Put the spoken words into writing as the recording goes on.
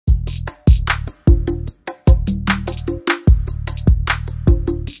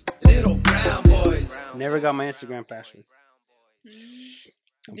never got my Instagram password.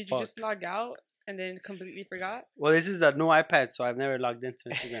 Did you just log out and then completely forgot? Well, this is a new iPad, so I've never logged into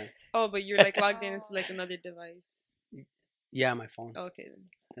Instagram. Oh, but you're like logged in into like another device. Yeah, my phone. Okay. Then.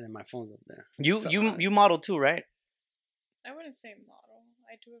 And then my phone's up there. You model too, right? I wouldn't say model.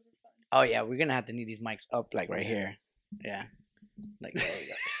 I do have fun. Oh yeah, we're gonna have to need these mics up like right here. Yeah. Like there you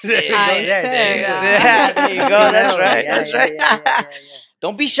go. There you go. There you go. That's right. That's right.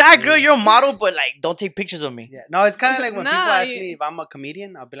 Don't be shy, girl. You're a model, but like, don't take pictures of me. Yeah. No, it's kind of like when people ask me if I'm a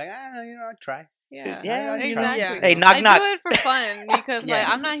comedian, I'll be like, I'll try. Yeah, exactly. Yeah. Hey, knock. I do it for fun because like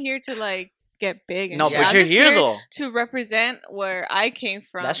I'm not here to like get big. And no, shit. but I'm you're just here though to represent where I came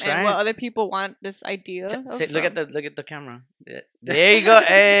from That's and right. what other people want this idea. Look at the camera. Yeah. There you go.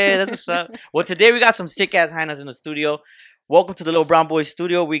 Hey, that's what's up. Well, today we got some sick ass hyenas in the studio. Welcome to the Little Brown Boys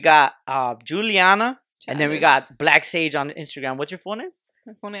studio. We got Julianna, and then we got Blackksage on Instagram. What's your phone name?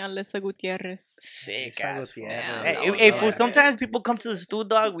 My phone is Alyssa Gutierrez. Sick Alyssa ass. Gutierrez. Hey, fool, sometimes people come to the studio,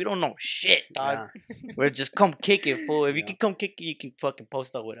 dog. We don't know shit, dog. We're just come kick it, fool. If you can come kick it, you can fucking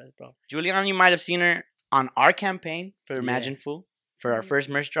post up with us, bro. Julianna, you might have seen her on our campaign for Imagine Fool for our first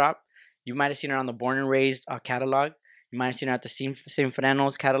merch drop. You might have seen her on the Born and Raised catalog. You might have seen her at the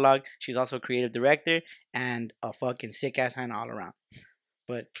Sinfrenos catalog. She's also a creative director and a fucking sick ass hyena all around.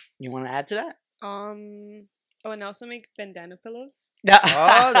 But you want to add to that? Oh, and I also make bandana pillows.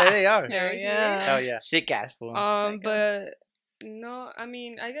 Oh, there they are. Yeah. Hell yeah. Sick ass fool. But no, I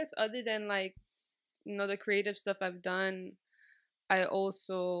mean, I guess other than like, the creative stuff I've done, I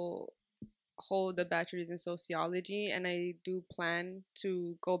also hold a bachelor's in sociology, and I do plan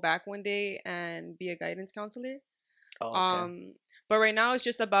to go back one day and be a guidance counselor. Oh, okay. But right now it's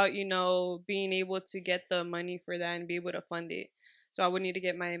just about, being able to get the money for that and be able to fund it. So I would need to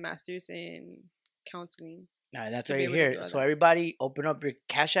get my master's in counseling. All right, that's right here. So everybody open up your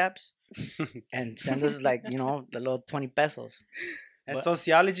cash apps and send us like, the little 20 pesos. And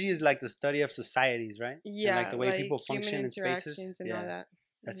sociology is like the study of societies, right? Yeah. And like the way people function in spaces. And all that.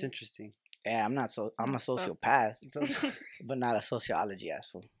 That's interesting. Yeah, I'm a sociopath, but not a sociology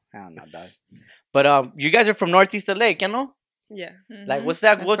asshole. I don't know, dog. But you guys are from Northeast LA, you know? Yeah. Like, what's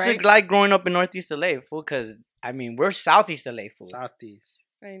it like growing up in Northeast LA, fool? Because, I mean, we're Southeast LA, fool. Southeast.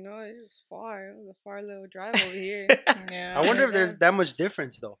 I know, it was far. It was a far little drive over here. Yeah. I wonder if there's that much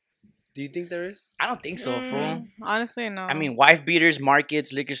difference, though. Do you think there is? I don't think so, fool. Honestly, no. I mean, wife beaters,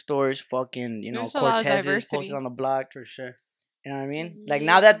 markets, liquor stores, fucking, Cortezes posted on the block. For sure. You know what I mean? Like,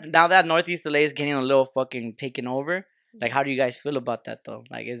 now that Northeast LA is getting a little fucking taken over, like, how do you guys feel about that, though?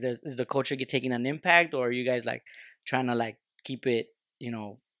 Like, is the culture taking an impact, or are you guys, like, trying to, like, keep it,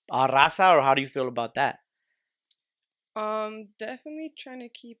 a raza, or how do you feel about that? Definitely trying to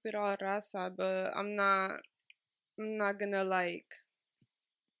keep it all raza, but I'm not gonna, like,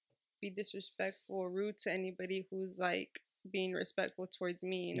 be disrespectful or rude to anybody who's, like, being respectful towards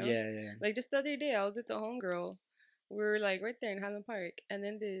me, Yeah. Like, just the other day, I was with the homegirl. We were, like, right there in Highland Park, and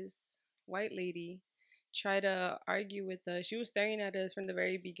then this white lady tried to argue with us. She was staring at us from the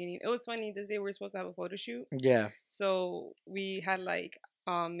very beginning. It was funny. This day we were supposed to have a photo shoot. Yeah. So we had, like,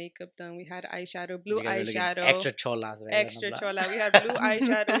 makeup done. We had eyeshadow, blue eyeshadow. Extra cholas, right? Extra chola. We had blue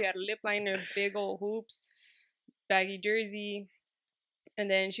eyeshadow. We had lip liner, big old hoops, baggy jersey. And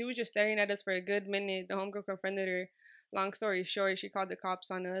then she was just staring at us for a good minute. The homegirl confronted her. Long story short, she called the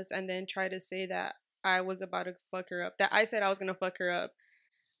cops on us and then tried to say that I was about to fuck her up. That I said I was going to fuck her up.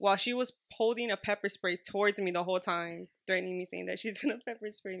 While she was holding a pepper spray towards me the whole time, threatening me, saying that she's going to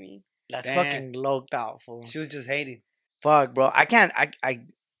pepper spray me. That's fucking locked out, fool. She was just hating. Fuck, bro. I can't.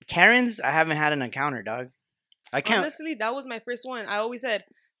 Karens, I haven't had an encounter, dog. I can't. Honestly, that was my first one. I always said,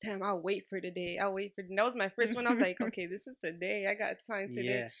 damn, I'll wait for the day. That was my first one. I was like, okay, this is the day. I got time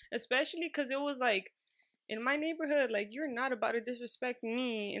today. Yeah. Especially because it was like, in my neighborhood, like, you're not about to disrespect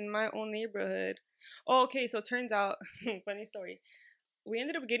me in my own neighborhood. Oh, okay, so it turns out, funny story. We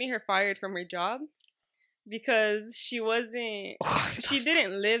ended up getting her fired from her job because she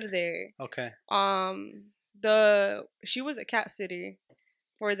didn't live there. Okay. She was a cat sitter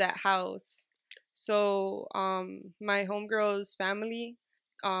for that house. So, my homegirl's family,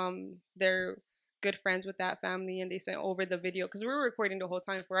 they're good friends with that family, and they sent over the video because we were recording the whole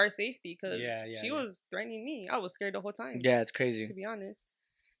time for our safety because she was threatening me. I was scared the whole time. Yeah, it's crazy. To be honest.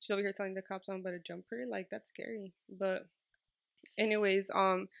 She's over here telling the cops I'm about to jump her. Like, that's scary. But anyways,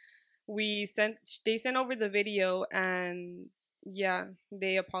 they sent over the video, and yeah,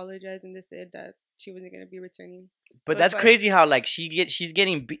 they apologized and they said that she wasn't gonna be returning. But so that's crazy how like she's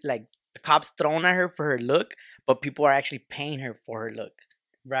getting like the cops thrown at her for her look, but people are actually paying her for her look.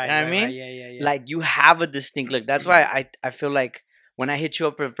 Right. You know what I mean? Right, yeah. Like, you have a distinct look. That's why I feel like when I hit you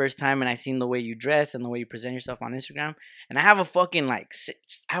up for the first time and I seen the way you dress and the way you present yourself on Instagram, and I have a fucking I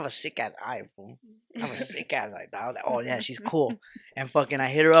have a sick ass eye, fool. I have a sick ass eye. I was like, oh yeah, she's cool. And fucking, I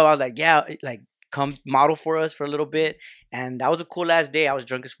hit her up. I was like, yeah, like come model for us for a little bit. And that was a cool ass day. I was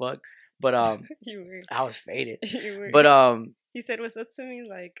drunk as fuck, but you were. I was faded. You were. But he said what's up to me,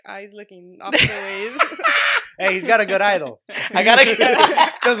 like eyes looking opposite ways. Hey, he's got a good eye though. I got a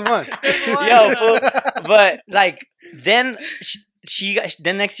just one. Yo, fool. But like then she got,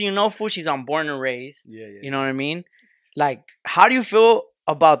 then next thing you know, fool, she's on Born and Raised. Yeah. You know what I mean? Like, how do you feel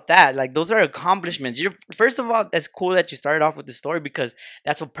about that? Like, those are accomplishments. First of all, it's cool that you started off with the story because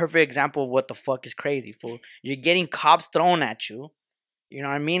that's a perfect example of what the fuck is crazy, fool. You're getting cops thrown at you. You know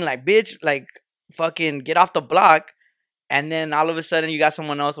what I mean? Like, bitch, like, fucking get off the block. And then all of a sudden, you got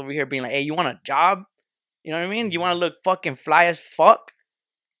someone else over here being like, hey, you want a job? You know what I mean? You want to look fucking fly as fuck?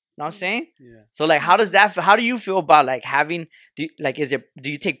 You know what I'm saying? Yeah. So, like, how do you feel about, like, having, do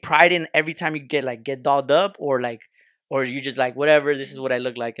you take pride in every time you get dolled up? Or you just like, whatever, this is what I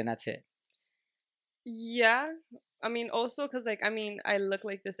look like and that's it? Yeah. I mean, also, because, like, I mean, I look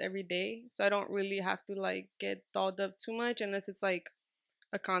like this every day. So I don't really have to, like, get dolled up too much unless it's, like,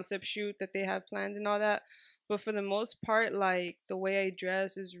 a concept shoot that they have planned and all that. But for the most part, like, the way I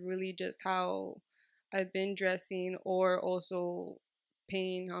dress is really just how I've been dressing, or also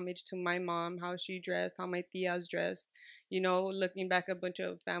paying homage to my mom, how she dressed, how my tia's dressed. You know, looking back at a bunch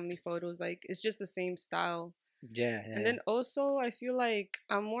of family photos, like, it's just the same style. Yeah. And then also, I feel like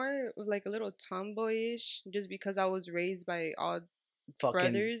I'm more like a little tomboyish just because I was raised by all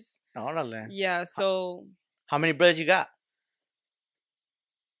fucking brothers. Órale. Yeah, so... How many brothers you got?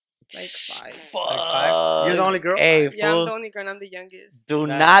 Like 5. Fuck. Like 5? You're the only girl? Hey, Yeah, fool. I'm the only girl and I'm the youngest. Do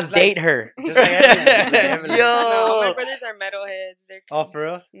Nah, not just date her. Just like Evelyn. Yo. No, all my brothers are metalheads. They're For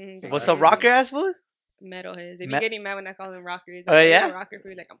real? What's up, rocker ass fools? Metalheads. They be getting mad when I call them rockers. Oh, yeah? I'm a rocker for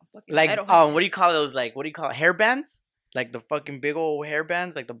you. Like, I'm a fucking Like, metalhead. what do you call those? Like, what do you call it? Hair bands? Like the fucking big old hair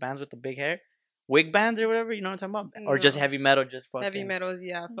bands? Like the bands with the big hair? Wig bands or whatever? You know what I'm talking about? Or just No. heavy metal? Just fucking... Heavy metals,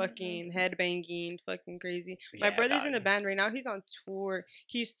 yeah. Fucking headbanging. Fucking crazy. My Yeah, brother's dog. in a band right now. He's on tour.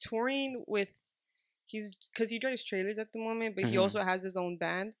 He's touring with... Because he drives trailers at the moment, but he also has his own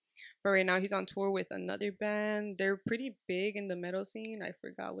band. But right now he's on tour with another band. They're pretty big in the metal scene. I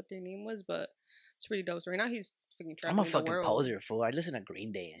forgot what their name was, but it's pretty dope. So right now he's fucking traveling I'm a fucking the world. poser, fool. I listen to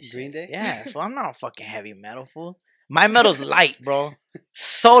Green Day and shit. Green Day? Yeah, so I'm not a fucking heavy metal, fool. My metal's light, bro.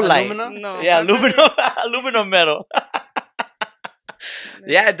 So light. Aluminum? No. Yeah, my aluminum, brother- aluminum metal.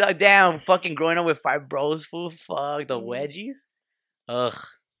 Yeah, damn, fucking growing up with 5 bros, fool. Fuck, the wedgies. Ugh.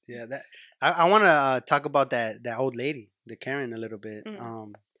 Yeah, that I want to talk about that old lady, the Karen, a little bit.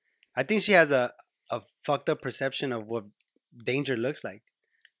 I think she has a fucked up perception of what danger looks like.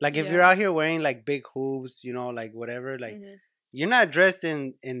 Like, if you're out here wearing, like, big hooves, you know, like, whatever, like, you're not dressed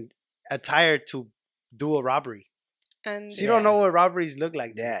in attire to do a robbery. And She don't know what robberies look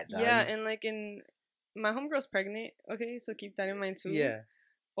like. Yeah, yeah, and like my homegirl's pregnant. Okay, so keep that in mind too. Yeah.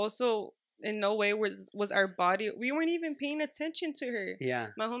 Also, in no way was our body. We weren't even paying attention to her. Yeah.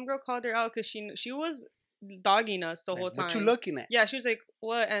 My homegirl called her out because she was dogging us the whole time. What you looking at? Yeah, she was like,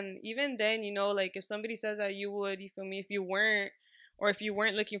 what? And even then, you know, like, if somebody says that, you would, you feel me? If you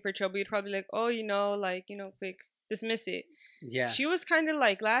weren't looking for trouble, you'd probably like, oh, you know, like, you know, quick, dismiss it. Yeah. She was kind of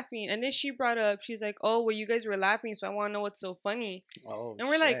like laughing. And then she brought up, she's like, oh, well, you guys were laughing, so I want to know what's so funny. Oh, and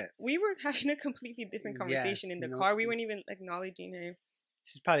we're like, we were having a completely different conversation in the car. We weren't even acknowledging her.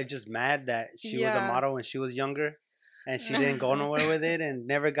 She's probably just mad that she was a model when she was younger. And she didn't go nowhere with it and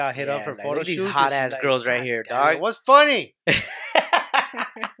never got hit up for like, photo look at shoots. these hot ass girls right here, dog. What's funny?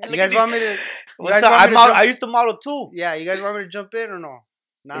 You guys want me to? What's up? I used to model too. Yeah, you guys want me to jump in or no?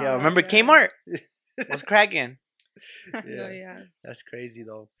 Nah. Yeah, remember Kmart? What's cracking? Yeah. That's crazy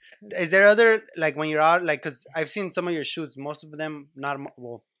though. Is there other, like, when you're out, like, because I've seen some of your shoots, most of them not,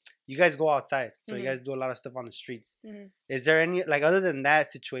 well, you guys go outside, so you guys do a lot of stuff on the streets. Is there any, like, other than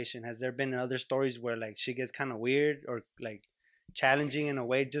that situation, has there been other stories where, like, she gets kind of weird or, like, challenging in a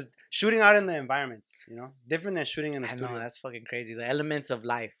way, just shooting out in the environments, you know, different than shooting in a studio? I know, that's fucking crazy. The elements of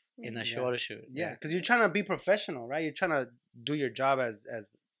life in a photo shoot. Yeah, because you're trying to be professional, right? You're trying to do your job as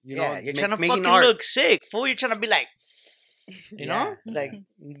you know, you're trying to fucking art. look sick, fool. You're trying to be like, you know, like,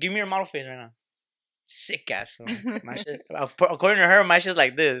 give me your model face right now. Sick ass. My shit, according to her, my shit's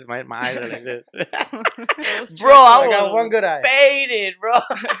like this. My eyes are like this. Bro, I got one good eye. Faded, bro.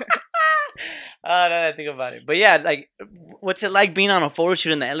 Now that I think about it. But yeah, like, what's it like being on a photo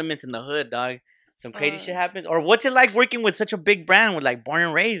shoot in the elements in the hood, dog? Some crazy shit happens? Or what's it like working with such a big brand with, like, Born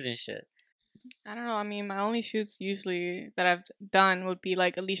and Raised and shit? I don't know. I mean, my only shoots usually that I've done would be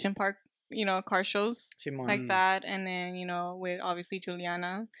like Elysian Park car shows like that, and then with obviously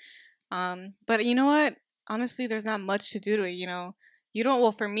Juliannna. But you know what? Honestly, there's not much to do to it. You don't.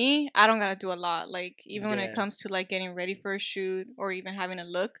 Well, for me, I don't gotta do a lot. Like even when it comes to like getting ready for a shoot or even having a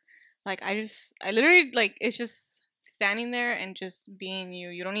look, like I literally like it's just standing there and just being you.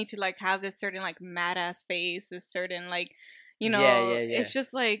 You don't need to like have this certain like mad ass face, this certain like, it's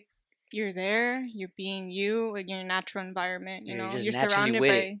just like you're there, you're being you in your natural environment. You're surrounded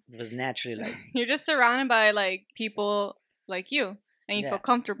by. It was naturally like you're just surrounded by like people like you. And you feel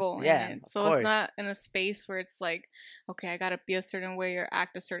comfortable in it. So it's not in a space where it's like, okay, I gotta be a certain way or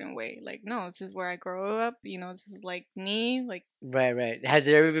act a certain way. Like, no, this is where I grow up. This is like me. Like, right. Has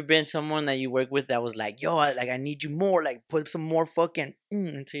there ever been someone that you work with that was like, yo, I need you more. Like, put some more fucking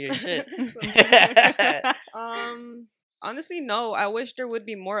into your shit. Honestly, no. I wish there would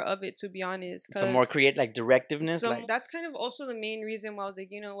be more of it, to be honest. Some more directiveness. So that's kind of also the main reason why I was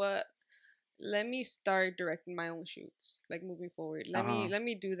like, you know what? Let me start directing my own shoots, like moving forward. Let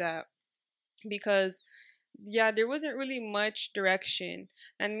me do that, because there wasn't really much direction,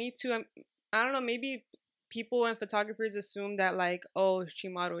 and me too. I don't know, maybe people and photographers assume that like, oh, she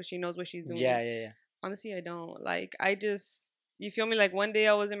models, she knows what she's doing. Yeah. Honestly, I don't. Like, you feel me? Like one day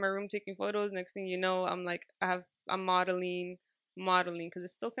I was in my room taking photos. Next thing you know, I'm like, I'm modeling, because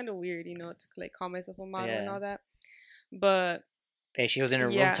it's still kind of weird, to like call myself a model and all that, but. Hey, she was in her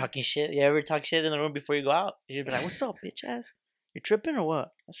room talking shit. You ever talk shit in the room before you go out? You'd be like, "What's up, bitch ass? You tripping or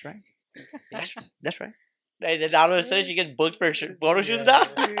what?" That's right. That's right. And then all of a sudden, she gets booked for photo shoots now.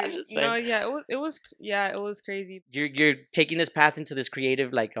 It was crazy. You're taking this path into this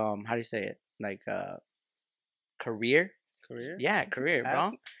creative, like how do you say it? Like career. Yeah, career,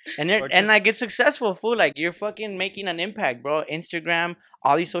 bro. And like it's successful, fool. Like you're fucking making an impact, bro. Instagram,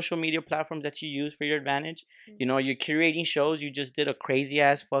 all these social media platforms that you use for your advantage. You're curating shows. You just did a crazy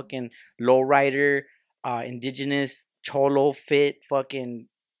ass fucking lowrider, indigenous cholo fit fucking.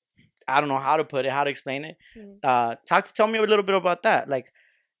 I don't know how to put it, how to explain it. Tell me a little bit about that. Like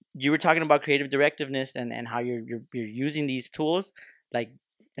you were talking about creative directiveness and how you're using these tools. Like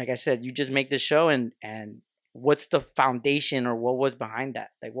I said, you just make this show and what's the foundation or what was behind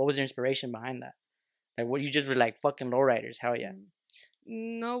that? Like, what was your inspiration behind that? Like, what you just were like fucking lowriders? Hell yeah.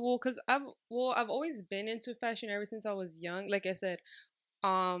 No, well, cause I've always been into fashion ever since I was young. Like I said,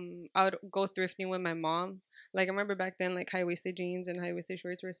 I would go thrifting with my mom. Like I remember back then, like high waisted jeans and high waisted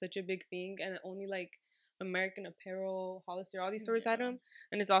shorts were such a big thing, and only like American Apparel, Hollister, all these stores had them,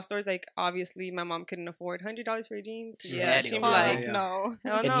 and it's all stores like obviously my mom couldn't afford $100 for jeans. Yeah, she'd be like, no.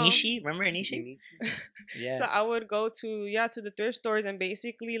 Anishi, remember Anishi? Yeah. So I would go to the thrift stores and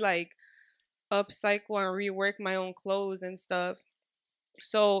basically like upcycle and rework my own clothes and stuff.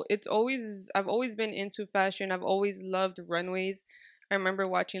 So I've always been into fashion. I've always loved runways. I remember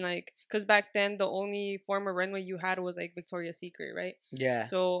watching because back then the only form of runway you had was like Victoria's Secret, right? Yeah.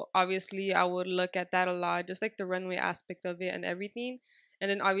 So obviously I would look at that a lot, just like the runway aspect of it and everything.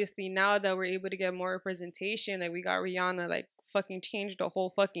 And then obviously now that we're able to get more representation, like we got Rihanna, like fucking changed the whole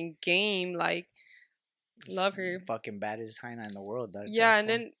fucking game. Like, love her. Fucking baddest hyena in the world. Yeah, and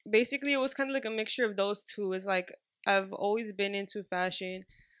then basically it was kind of like a mixture of those two. It's like I've always been into fashion.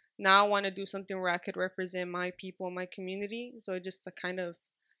 Now I want to do something where I could represent my people, my community. So it just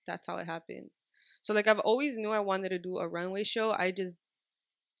that's how it happened. So like I've always knew I wanted to do a runway show. I just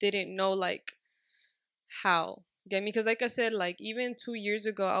didn't know like how. Get me? Because like I said, like even 2 years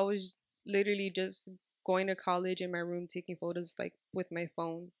ago, I was literally just going to college in my room taking photos like with my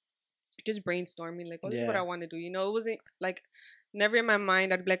phone, just brainstorming like, this is what I want to do. It wasn't like never in my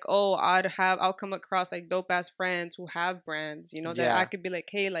mind I'd be like, oh, I'll come across like dope ass friends who have brands, that I could be like,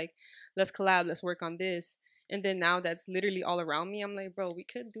 hey, like let's collab, let's work on this. And then now that's literally all around me. I'm like, bro, we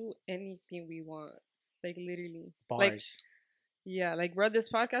could do anything we want, like literally. Bars. Like, yeah, like bro, this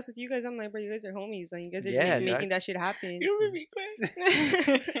podcast with you guys, I'm like, bro, you guys are homies. Like you guys are making that shit happen. You make me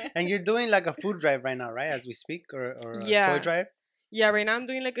crazy. And you're doing like a food drive right now, right? As we speak, or a toy drive. Yeah, right now I'm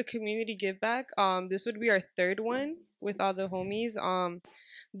doing like a community give back. This would be our third one with all the homies.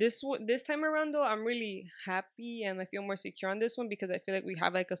 This time around though, I'm really happy and I feel more secure on this one because I feel like we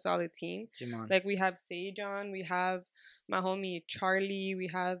have like a solid team. Like we have Sage on, we have my homie Charlie,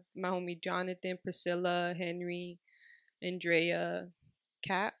 we have my homie Jonathan, Priscilla, Henry, Andrea,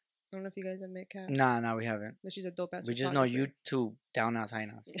 Kat. I don't know if you guys have met Kat. Nah, we haven't. But she's a dope ass. We just know you two down ass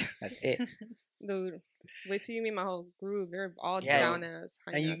hyenas. That's it. Dude, wait till you meet my whole group. They're all down as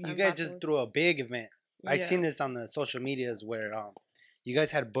hyenas. And you guys just threw a big event. I seen this on the social medias where you guys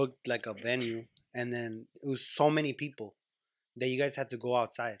had booked like a venue and then it was so many people that you guys had to go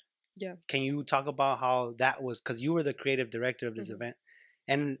outside. Yeah. Can you talk about how that was? Because you were the creative director of this event.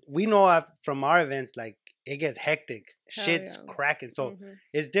 And we know from our events, like, it gets hectic. Shit's cracking. So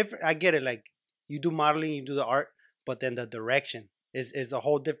it's different. I get it. Like, you do modeling, you do the art, but then the direction is a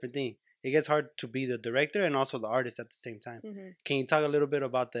whole different thing. It gets hard to be the director and also the artist at the same time. Can you talk a little bit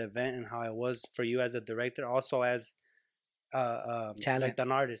about the event and how it was for you as a director, also as like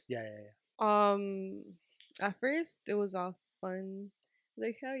an artist? Yeah. At first, it was all fun.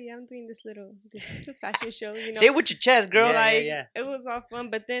 Like, hell yeah, I'm doing this little fashion show, you know. Say it with your chest, girl. Yeah. It was all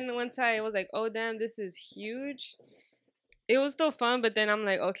fun. But then once I was like, oh, damn, this is huge. It was still fun, but then I'm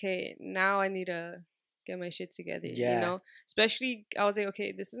like, okay, now I need to get my shit together, you know? Especially, I was like,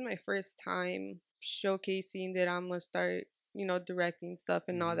 okay, this is my first time showcasing that I'm going to start, you know, directing stuff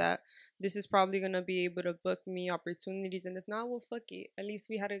and all that. This is probably going to be able to book me opportunities. And if not, well, fuck it. At least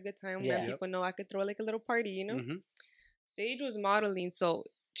we had a good time. Let people know I could throw like a little party, you know? Sage was modeling, so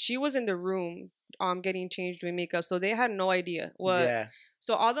she was in the room getting changed with makeup, so they had no idea what.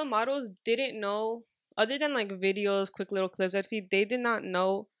 So all the models didn't know, other than like videos, quick little clips I see, they did not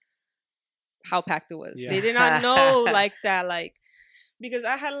know how packed it was. They did not know like that, like, because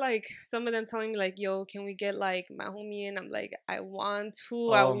I had like some of them telling me like, yo, can we get like my homie in? I'm like, I want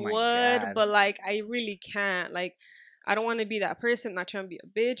to, I would, but like I really can't. Like, I don't want to be that person, not trying to be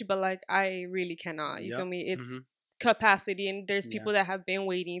a bitch, but like I really cannot. You feel me? It's capacity, and there's people that have been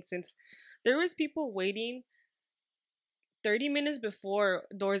waiting since there was people waiting 30 minutes before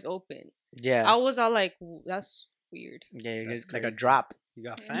doors open. I was all like, that's weird. It's like a drop. You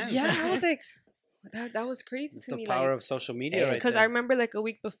got fans. I was like, that was crazy to me. The power of social media, right? Because I remember like a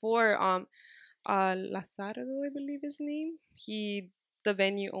week before, Lazardo, I believe his name, the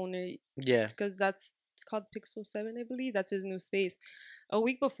venue owner, because it's called Pixel 7, I believe. That's his new space. A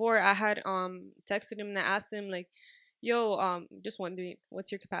week before, I had texted him and I asked him like, yo, just wondering,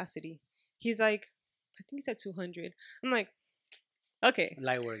 what's your capacity? He's like, I think he said 200. I'm like, okay.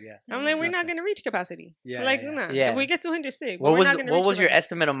 Light work, I'm like, we're not going to reach capacity. Nah. If we get 200, sick. What was your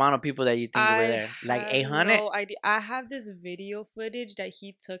estimate amount of people that you think were there? Like 800? No idea. I have this video footage that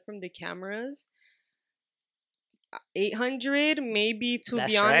he took from the cameras. 800, maybe, to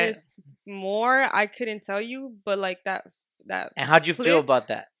be honest, more. I couldn't tell you, but like that. And how'd you feel about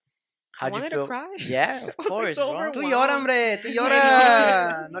that? How'd you feel? To cry. Yeah, of course, bro. Tu llora, hombre. Tu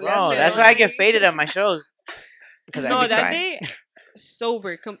llora. Bro, that's why I get faded at my shows. No, that day,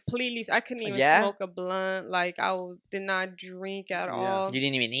 sober, completely. I couldn't even smoke a blunt. Like, did not drink at all. You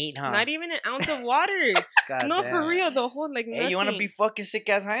didn't even eat, huh? Not even an ounce of water. No, for real. The whole, like, nothing. Hey, you want to be fucking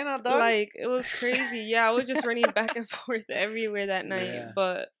SICKASSHYNAS, dog? Like, it was crazy. I was just running back and forth everywhere that night.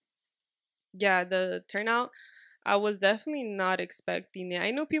 But, the turnout, I was definitely not expecting it. I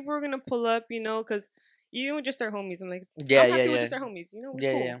know people were going to pull up, you know, because even just our homies. I'm like, I'm happy with just our homies. You know,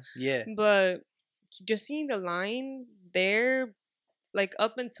 we're cool. But just seeing the line there, like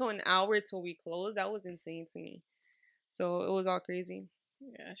up until an hour till we closed, that was insane to me. So it was all crazy.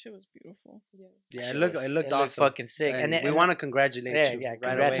 Yeah, shit was beautiful. Yeah, it looked awesome. Fucking sick. And we want to congratulate you. Yeah,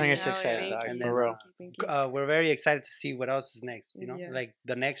 congrats on your success, dog. And then, we're very excited to see what else is next. You know, like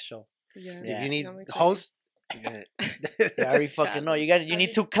the next show. If you need host. I already fucking know. You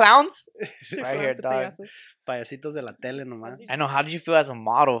need 2 clowns right here, dog. Payasitos de la tele nomás. I know. How did you feel as a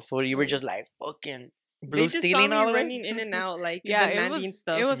model? Fool? You were just like fucking blue stealing all the way? Running in and out, like demanding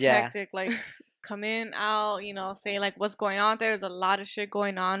stuff. It was hectic. Like come in, out, you know, say like what's going on. There's a lot of shit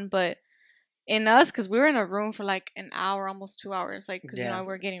going on, but in us, because we were in a room for like an hour, almost 2 hours, like because you know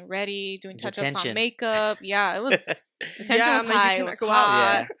we're getting ready, doing touch-ups on makeup. It was the tension was high. It was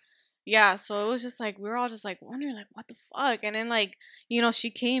hot. So it was just like we were all just like wondering like what the fuck, and then like, you know, she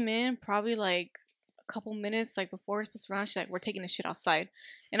came in probably like a couple minutes like before we're supposed to run. She's like, we're taking this shit outside,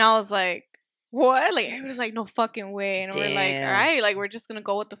 and I was like, what? Like everybody's like, no fucking way, and we're like, all right, like we're just gonna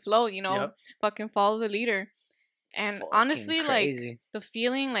go with the flow, you know, fucking follow the leader. And fucking honestly, crazy. Like the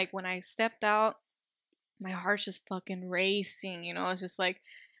feeling like when I stepped out, my heart's just fucking racing, you know. It's just like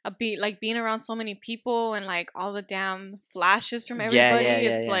being around so many people and like all the damn flashes from everybody.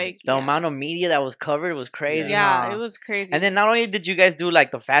 It's like the amount of media that was covered was crazy. It was crazy. And then not only did you guys do like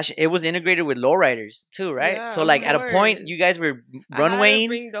the fashion, it was integrated with lowriders too, right? So like at a point you guys were runwaying. I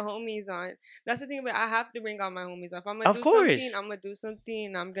bring the homies on. That's the thing, but I have to bring all my homies. If I'm gonna do something, I'm gonna do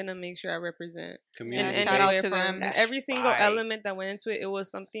something. I'm gonna make sure I represent. Community. And shout out to them. Every single element that went into it, it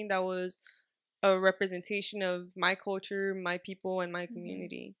was something that was a representation of my culture, my people, and my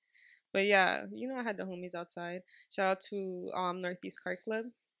community. But yeah, you know, I had the homies outside. Shout out to Northeast Car Club.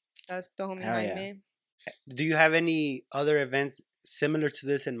 That's the homie Jaime. Do you have any other events similar to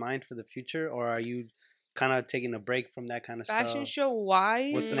this in mind for the future, or are you kind of taking a break from that kind of stuff? Fashion show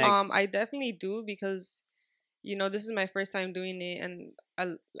wise, what's next? I definitely do, because you know, this is my first time doing it, and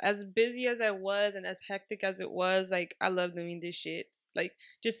as busy as I was and as hectic as it was, like, I love doing this shit. Like,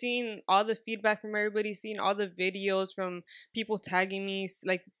 just seeing all the feedback from everybody, seeing all the videos from people tagging me,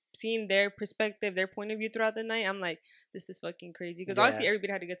 like, seeing their perspective, their point of view throughout the night, I'm like, this is fucking crazy. Because obviously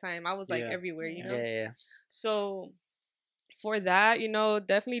everybody had a good time. I was like everywhere, you know? Yeah. So for that, you know,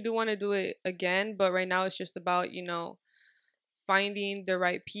 definitely do want to do it again. But right now it's just about, you know, finding the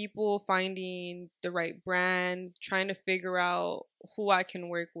right people, finding the right brand, trying to figure out who I can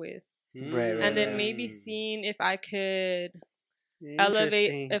work with. Right. And then maybe seeing if I could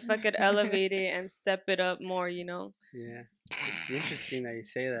elevate it and step it up more, you know? Yeah. It's interesting that you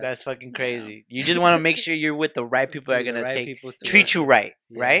say that. That's fucking crazy. You just want to make sure you're with the right people that are gonna treat you right,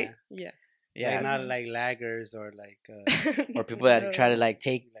 right? Yeah. Yeah, like not like laggers or like or people that try to like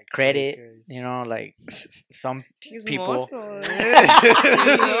take credit, you know, like some people. We're looking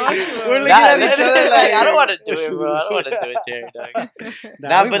at each other like I don't want to do it, bro. I don't want to do it to her, dog.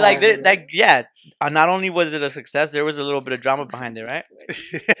 Nah, but like yeah. Not only was it a success, there was a little bit of drama behind it, right?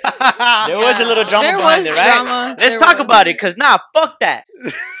 There was a little drama behind it, right? Let's talk about it, cause fuck that.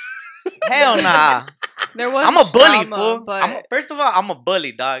 Hell nah. There was. I'm a bully, drama, fool. But... First of all, I'm a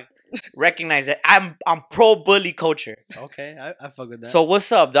bully, dog. Recognize it. I'm pro bully culture. Okay, I fuck with that. So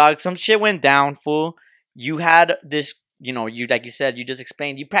what's up, dog? Some shit went down, fool. You had this, you know, you like you said, you just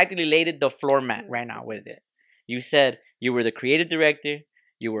explained. You practically laid it the floor mat right now with it. You said you were the creative director.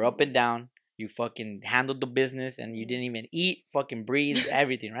 You were up and down. You fucking handled the business, and you didn't even eat, fucking breathe,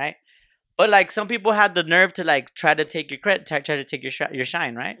 everything, right? But like some people had the nerve to like try to take your credit, try to take your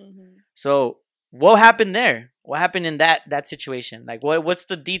shine, right? So what happened there? What happened in that situation? Like, what's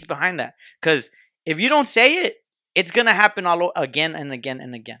the deeds behind that? Because if you don't say it, it's gonna happen all again and again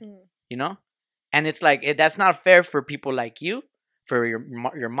and again. You know, and it's like that's not fair for people like you, for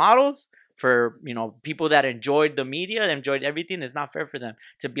your models, for people that enjoyed the media, enjoyed everything. It's not fair for them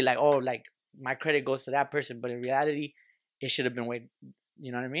to be like, oh, like my credit goes to that person, but in reality, it should have been way.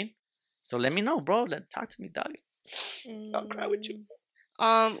 You know what I mean? So let me know, bro. Talk to me, dog. I'll cry with you.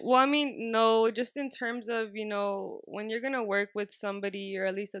 Well, I mean, no, just in terms of, when you're going to work with somebody or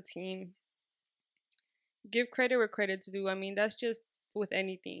at least a team, give credit where credit's due. I mean, that's just with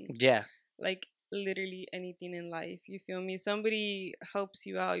anything. Yeah. Like, literally anything in life. You feel me? Somebody helps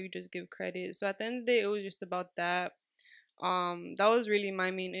you out, you just give credit. So at the end of the day, it was just about that. That was really my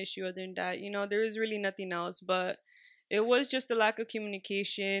main issue. Other than that, there was really nothing else. But it was just a lack of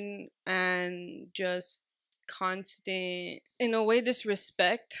communication and just constant, in a way,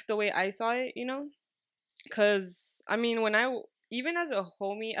 disrespect, the way I saw it, because I mean, when even as a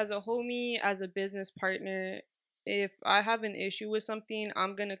homie, as a business partner, if I have an issue with something,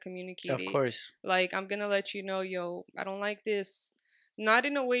 I'm gonna communicate it. Of course. Like, I'm gonna let you know, yo, I don't like this. Not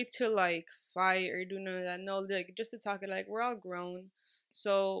in a way to like fight or do none of that. No, like just to talk it. Like, we're all grown.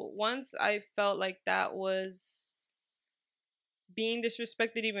 So once I felt like that was being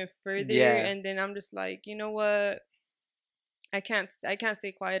disrespected even further, and then I'm just like, you know what, I can't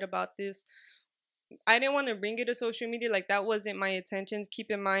stay quiet about this. I didn't want to bring it to social media. Like, that wasn't my intentions.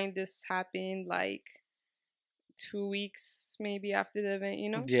 Keep in mind, this happened like 2 weeks maybe after the event,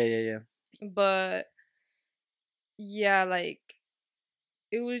 Yeah. But yeah, like,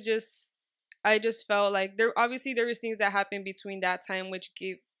 it was just, I just felt like there was things that happened between that time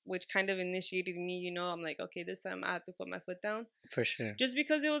which kind of initiated me, I'm like, okay, this time I have to put my foot down. For sure. Just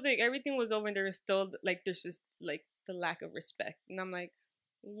because it was like everything was over and there was still like, there's just like the lack of respect. And I'm like,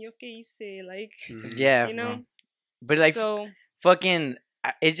 okay, you say like, yeah, but like, so, fucking,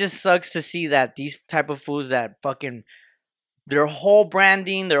 it just sucks to see that these type of fools that fucking, their whole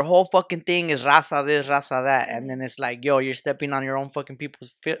branding, their whole fucking thing is raza this, raza that. And then it's like, yo, you're stepping on your own fucking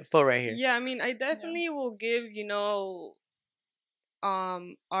people's foot right here. Yeah, I mean, I definitely will give,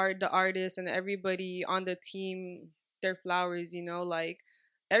 the artists and everybody on the team their flowers, like,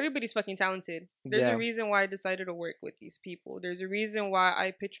 everybody's fucking talented. There's a reason why I decided to work with these people. There's a reason why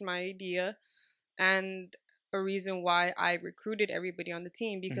I pitched my idea, and a reason why I recruited everybody on the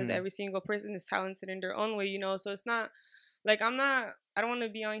team, because every single person is talented in their own way, so it's not like I don't want to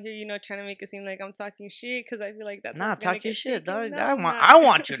be on here, trying to make it seem like I'm talking shit, because I feel like that's not talking shit, dog. No, I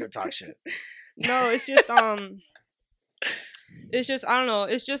want you to talk shit. No, it's just it's just, I don't know.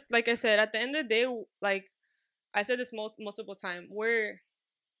 It's just, like I said, at the end of the day, like I said this multiple times, we're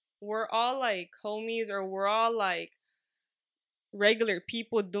all like homies, or we're all like regular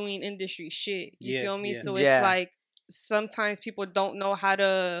people doing industry shit. You feel me? So it's like sometimes people don't know how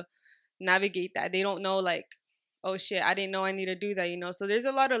to navigate that. They don't know, like, oh shit, I didn't know I need to do that, So there's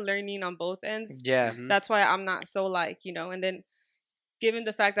a lot of learning on both ends. Yeah. That's why I'm not so like, and then given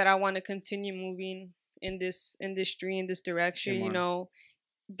the fact that I want to continue moving in this industry, in this direction, you know,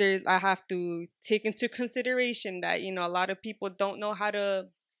 I have to take into consideration that, you know, a lot of people don't know how to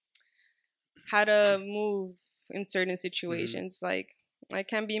move in certain situations. Like, I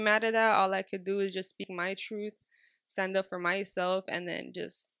can't be mad at that. All I could do is just speak my truth, stand up for myself, and then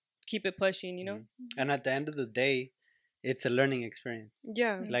just keep it pushing, you know? And at the end of the day, it's a learning experience.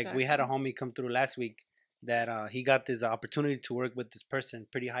 Yeah. Like, we had a homie come through last week that he got this opportunity to work with this person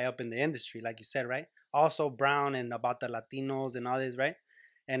pretty high up in the industry, like you said, right? Also brown and about the Latinos and all this, right?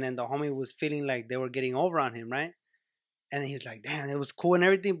 And then the homie was feeling like they were getting over on him, right? And he's like, damn, it was cool and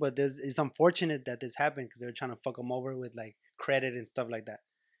everything, but it's unfortunate that this happened because they were trying to fuck him over with like credit and stuff like that.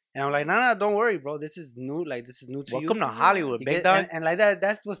 And I'm like, no, don't worry, bro. This is new. Like, this is new to you. Welcome to Hollywood, big dog. And like that,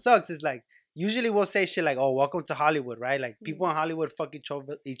 that's what sucks. It's like, usually we'll say shit like, oh, welcome to Hollywood, right? Like, people in Hollywood fuck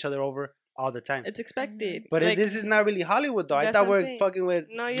each other over all the time. It's expected. But like, this is not really Hollywood, though. I thought we're fucking with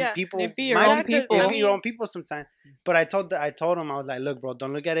people. It be your own people. It be your own people sometimes. But I told him, I was like, look, bro,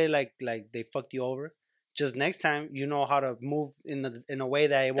 don't look at it like they fucked you over. Just next time, you know how to move in a way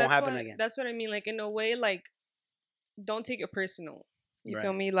that it won't happen again. That's what I mean. Like, in a way, like, don't take it personal. You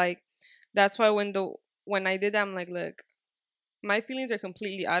feel me? Like, that's why when I did that, I'm like, look, my feelings are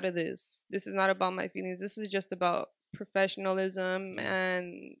completely out of this. This is not about my feelings. This is just about professionalism,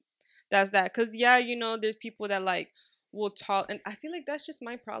 and that's that. Because, yeah, you know, there's people that, like, will and I feel like that's just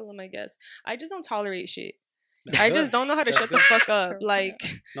my problem, I guess. I just don't tolerate shit. I just don't know how to shut the fuck up. Like,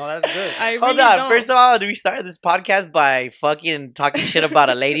 no, that's good. I Hold really on. don't. First of all, we started this podcast by fucking talking shit about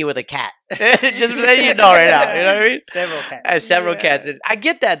a lady with a cat. Just letting you know right now. You know what I mean? Several cats. And several cats. I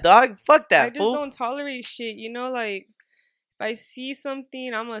get that, dog. Fuck that. I just don't tolerate shit. You know, like, if I see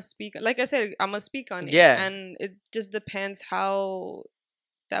something, I'm gonna speak. Like I said, I'm gonna speak on it. Yeah. And it just depends how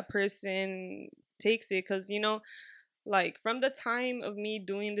that person takes it, because, you know, like, from the time of me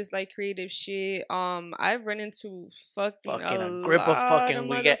doing this, like, creative shit, I've run into fucking a grip of fucking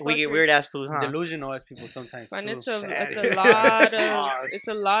we get weird ass fools, huh? Delusional as people sometimes. And it's a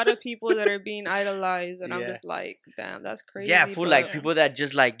lot of people that are being idolized, and I'm just like, damn, that's crazy. Yeah, fool, like people that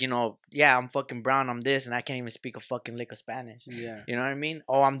just like, you know, yeah, I'm fucking brown, I'm this, and I can't even speak a fucking lick of Spanish. Yeah. You know what I mean?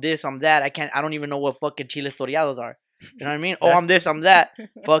 Oh, I'm this, I'm that. I don't even know what fucking chiles toreados are. You know what I mean? Oh, I'm this, I'm that.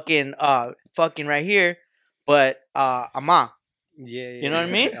 fucking right here. But ama. Yeah. You know what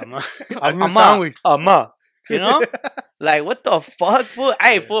I mean? Ama. You know? Like, what the fuck, fool?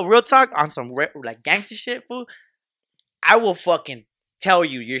 Hey, fool, real talk, on some like gangster shit, fool, I will fucking tell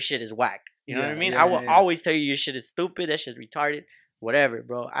you your shit is whack. You know what I mean? I will always tell you your shit is stupid, that shit's retarded, whatever,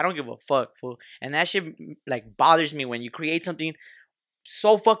 bro. I don't give a fuck, fool. And that shit, like, bothers me when you create something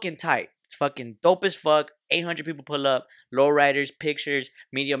so fucking tight. It's fucking dope as fuck. 800 people pull up, lowriders, pictures,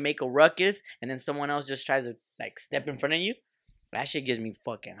 media make a ruckus, and then someone else just tries to, like, step in front of you. That shit gets me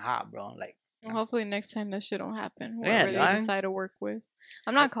fucking hot, bro. Like, well, hopefully next time that shit don't happen. Whoever they decide to work with.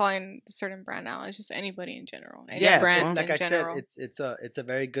 I'm not calling a certain brand out. It's just anybody in general. Any brand like in I general. said, it's a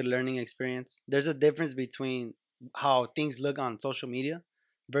very good learning experience. There's a difference between how things look on social media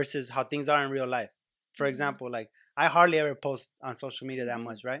versus how things are in real life. For example, like, I hardly ever post on social media that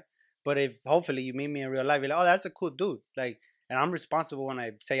much, right? But if hopefully you meet me in real life, you're like, oh, that's a cool dude. Like, and I'm responsible when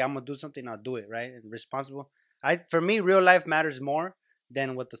I say I'm gonna do something, I'll do it, right? And responsible. For me, real life matters more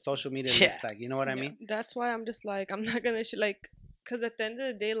than what the social media looks like. You know what I mean? That's why I'm just like, I'm not gonna like, cause at the end of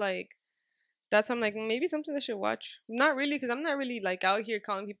the day, like, that's, I'm like, maybe something I should watch. Not really, cause I'm not really like out here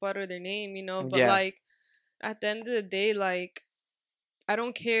calling people out of their name, you know. But like, at the end of the day, like, I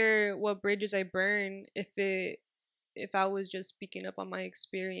don't care what bridges I burn if I was just speaking up on my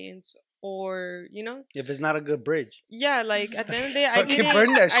experience, or, you know, if it's not a good bridge. Yeah, like, at the end of the day, I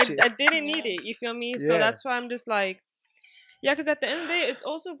didn't need it. You feel me? So that's why I'm just like, yeah, because at the end of the day, it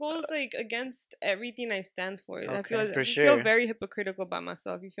also goes, like, against everything I stand for. I feel very hypocritical by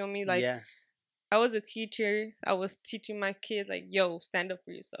myself. You feel me? Like, I was a teacher. I was teaching my kids, like, yo, stand up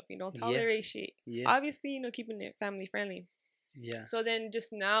for yourself. You don't tolerate shit. Obviously, you know, keeping it family friendly. Yeah. So then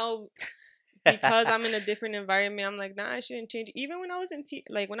just now, because I'm in a different environment, I'm like, nah, I shouldn't change. Even when I was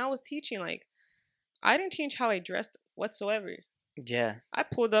when I was teaching, like, I didn't change how I dressed whatsoever. Yeah. I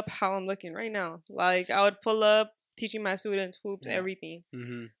pulled up how I'm looking right now. Like, I would pull up teaching my students hoops, everything.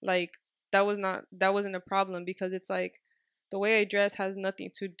 Like, that wasn't a problem, because it's like, the way I dress has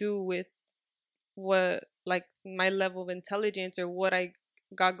nothing to do with what, like, my level of intelligence or what I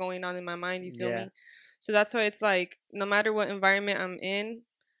got going on in my mind. You feel me? So that's why it's like, no matter what environment I'm in,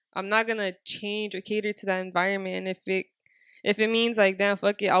 I'm not gonna change or cater to that environment. And if it means, like, damn,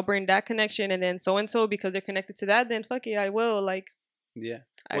 fuck it, I'll bring that connection, and then so and so, because they're connected to that, then fuck it, I will. Like,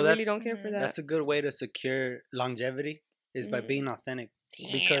 I really don't care for that. That's a good way to secure longevity, is by being authentic.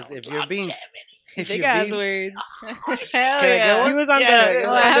 Because if you're being Big ass words. Hell yeah. He was on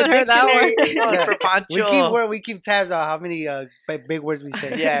I haven't heard that one. We keep tabs on how many big words we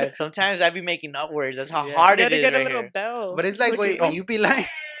say. Yeah, sometimes I be making up words. That's how hard it is. You gotta get a right little here. bell. But it's like when you be lying.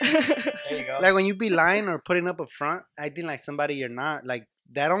 There you go. Like when you be lying or putting up a front, acting like somebody you're not, like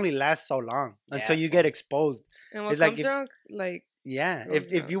that only lasts so long until you get exposed. And what it's comes like around, like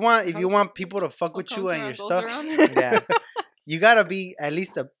if you want people to fuck with you and your stuff, you gotta be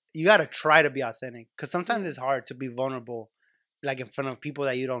you gotta try to be authentic, because sometimes it's hard to be vulnerable, like in front of people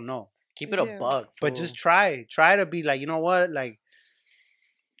that you don't know. Keep it a bug, but just try to be like, you know what, like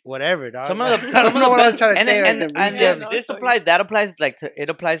whatever, dog. Some of the I don't know what I was trying to say. And this applies. That applies it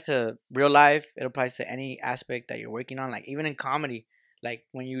applies to real life. It applies to any aspect that you're working on. Like even in comedy, like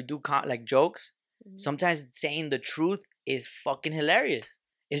when you do like jokes, sometimes saying the truth is fucking hilarious.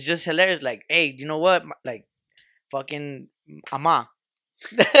 It's just hilarious. Like, hey, you know what? Like, fucking ama.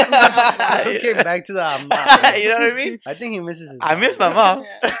 I came back to the ama. You know what I mean? I think he misses his I miss my mom.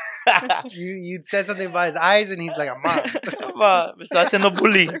 You said something about his eyes and he's like, ama. Me está haciendo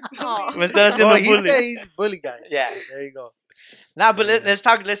bully. Me está haciendo he bully. said he's a bully guy. Yeah. There you go. Nah, but let's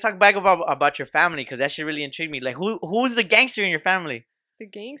talk back about your family, because that shit really intrigued me. Like, who's the gangster in your family? The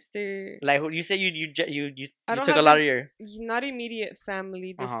gangster. Like, you said you took a lot of your not immediate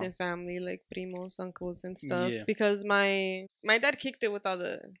family, distant family, like primos, uncles, and stuff. Because my dad kicked it with all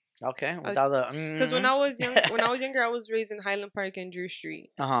the because when I was younger, I was raised in Highland Park and Drew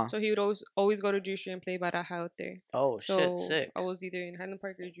Street. So he would always go to Drew Street and play baraja out there. Oh shit, sick. I was either in Highland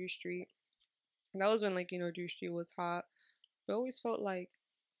Park or Drew Street. And that was when, like, Drew Street was hot. It always felt like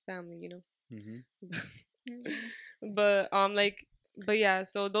family, But yeah,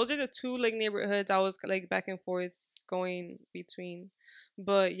 so those are the two like neighborhoods I was like back and forth going between.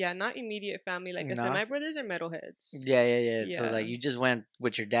 But yeah, not immediate family. Like I said, my brothers are metalheads. Yeah. So like you just went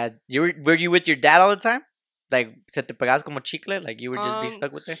with your dad. Were you with your dad all the time? Like se te pegas como chicle? Like you would just be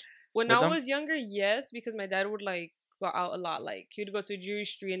stuck with it? When I was younger, yes, because my dad would like go out a lot. Like he'd go to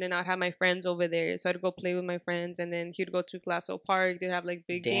Jewish Street and then I'd have my friends over there. So I'd go play with my friends, and then he'd go to Glasso Park. They'd have like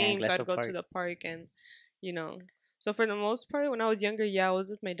big games. So I'd go to the park and So for the most part, when I was younger, I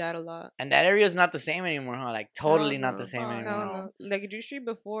was with my dad a lot. And that area is not the same anymore, huh? Like totally not the same anymore. Like Drew Street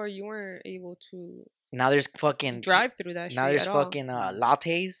before, you weren't able to. Now there's fucking drive through that. Now there's fucking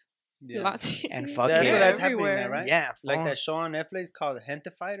lattes. Yeah. Lattes. And fucking that's happening now, right? Yeah, like that show on Netflix called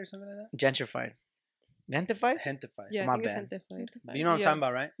Gentrified or something like that. Gentrified. Gentrified? Gentrified. Yeah, my I think bad. It's gentrified. You know what I'm talking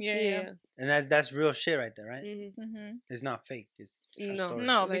about, right? Yeah. And that's real shit right there, right? Mm-hmm. It's not fake. It's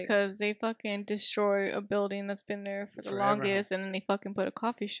no, because they fucking destroy a building that's been there for the longest, and then they fucking put a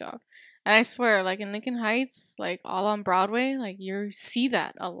coffee shop. And I swear, like in Lincoln Heights, like all on Broadway, like you see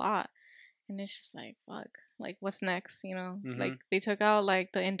that a lot, and it's just like fuck. Like what's next? Like they took out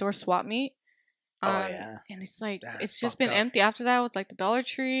like the indoor swap meet. And it's like it's just been empty. After that, it was like the Dollar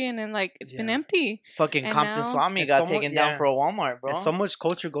Tree, and then like it's been empty. Fucking Compton Swap Meet got taken down for a Walmart, bro. And so much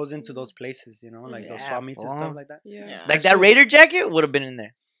culture goes into those places, like those swap meets and stuff like that. Yeah, like that Raider jacket would have been in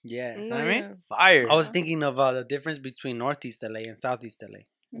there. Yeah, you know what I mean? Fire. I was thinking of the difference between Northeast LA and Southeast LA.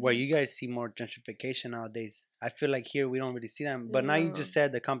 Where you guys see more gentrification nowadays. I feel like here we don't really see them. But now you just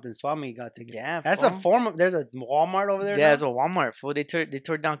said the Compton Swap Meet got taken. Yeah, that's a form of. There's a Walmart over there. Yeah, there's a Walmart. Fool, they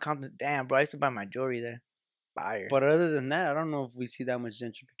tore down Compton. Damn, bro, I used to buy my jewelry there. Fire. But other than that, I don't know if we see that much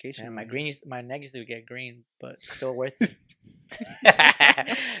gentrification. Man, my neck used to get green, but still worth it.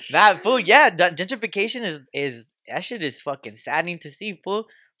 Nah, fool. Yeah, gentrification is that shit is fucking saddening to see. Fool,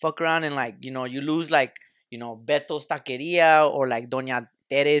 fuck around and like you lose like Beto's Taqueria or like Doña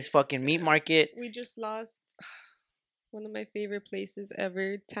Tere's fucking meat market. We just lost one of my favorite places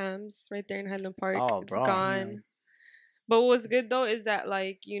ever, Tams, right there in Highland Park. Oh, it's gone. Yeah. But what's good though is that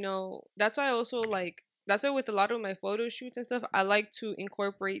like that's why I also like that's why with a lot of my photo shoots and stuff, I like to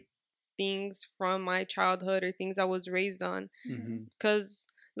incorporate things from my childhood or things I was raised on. Because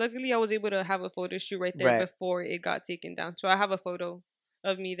luckily I was able to have a photo shoot right there before it got taken down. So I have a photo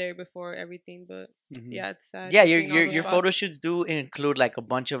of me there before everything, but yeah, it's sad. Yeah, your photo shoots do include like a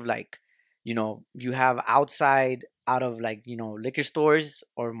bunch of like, you have outside out of like liquor stores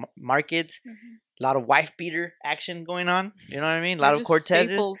or markets, a lot of wife beater action going on. You know what I mean? A lot of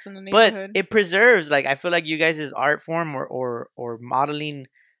cortezes, but it preserves like I feel like you guys' art form or modeling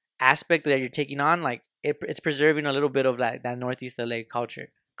aspect that you're taking on, like it's preserving a little bit of like that Northeast LA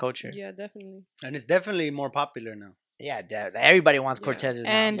culture. Yeah, definitely. And it's definitely more popular now. Yeah, everybody wants Cortezes now.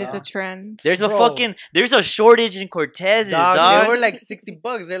 And it's a trend. There's there's a shortage in Cortezes, dog. They were like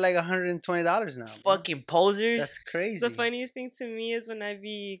 $60. They're like $120 now. Fucking posers. That's crazy. The funniest thing to me is when I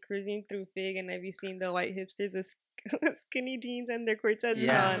be cruising through Fig and I be seeing the white hipsters with skinny jeans and their Cortezes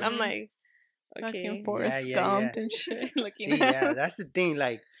on. I'm like, Fucking Forrest Gump and shit. See, yeah, that's the thing.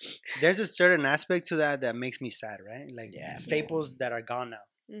 Like, there's a certain aspect to that makes me sad, right? Like, staples that are gone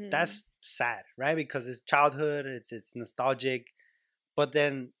now. That's sad, right? Because it's childhood, it's nostalgic. But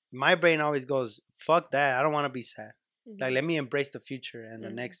then my brain always goes, fuck that. I don't want to be sad. Like, let me embrace the future and the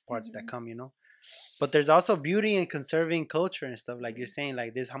next parts that come, you know? But there's also beauty in conserving culture and stuff. Like you're saying,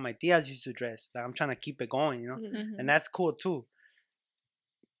 like, this is how my tias used to dress. Like, I'm trying to keep it going, you know? And that's cool, too.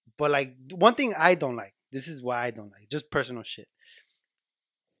 But, like, one thing I don't like, this is why I don't like, just personal shit.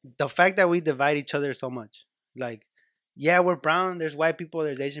 The fact that we divide each other so much. Like, yeah, we're brown. There's white people.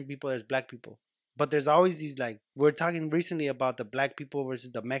 There's Asian people. There's black people. But there's always these, like, we're talking recently about the black people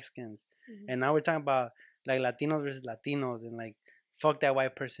versus the Mexicans. And now we're talking about, like, Latinos versus Latinos and, like, fuck that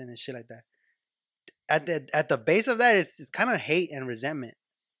white person and shit like that. At the base of that, it's kind of hate and resentment.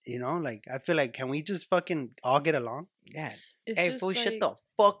 You know, like, I feel like, can we just fucking all get along? Yeah. Hey, fool, shut the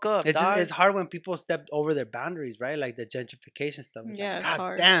fuck up, it's hard when people step over their boundaries, right? Like the gentrification stuff. It's like, it's God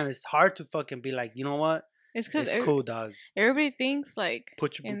hard. damn, it's hard to fucking be like, you know what? It's because it's cool, dog. Everybody thinks, like,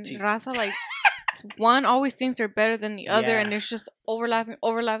 put your boutique. In Raza, like, one always thinks they're better than the other, and there's just overlapping,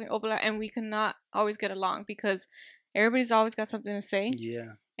 and we cannot always get along because everybody's always got something to say.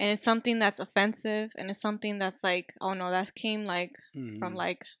 Yeah. And it's something that's offensive, and it's something that's like, oh no, that came like from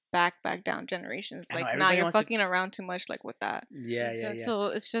like back down generations. Like, now you're fucking around too much, like, with that. Yeah. So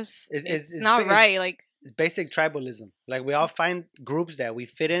it's just it's not right. Like, it's basic tribalism. Like, we all find groups that we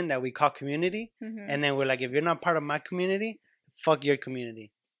fit in, that we call community, and then we're like, if you're not part of my community, fuck your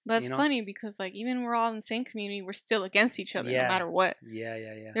community. But it's funny because, like, even we're all in the same community, we're still against each other no matter what. Yeah.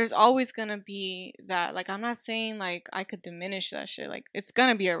 There's always gonna be that. Like, I'm not saying, like, I could diminish that shit. Like, it's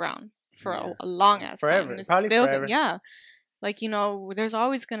gonna be around for a long ass forever. time. Probably still, forever. Yeah. Like, you know, there's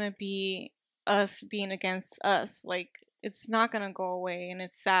always gonna be us being against us. Like, it's not gonna go away, and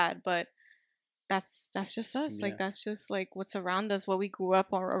it's sad, but that's just us. Yeah. Like, that's just, like, what's around us, what we grew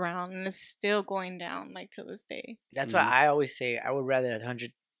up around, and it's still going down, like, to this day. That's why I always say I would rather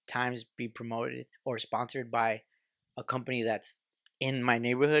 100 times be promoted or sponsored by a company that's in my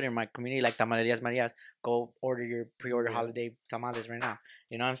neighborhood or my community, like Tamalerías Marias. Go order your pre-order holiday tamales right now.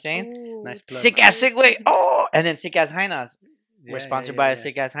 You know what I'm saying? Ooh, nice plug. Sick ass sick way. Oh, and then SICKASSHYNAS. We're sponsored by a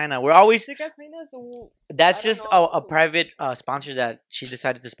SICKASSHYNA. We're always SICKASSHYNAs. That's just a private sponsor that she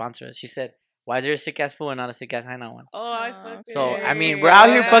decided to sponsor us. She said, "Why is there a sick ass fool and not a SICKASSHYNA one?" Oh, I fucking. So I mean, we're out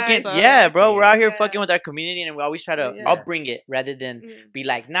here fucking. Yeah, bro, we're out here fucking with our community, and we always try to upbring it rather than be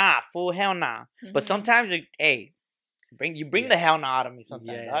like, nah, fool, hell nah. But sometimes, hey, bring the hell nah out of me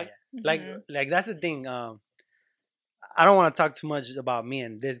sometimes, dog. Like that's the thing. I don't want to talk too much about me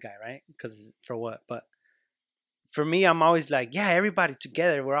and this guy, right? Because for what? But for me, I'm always like, yeah, everybody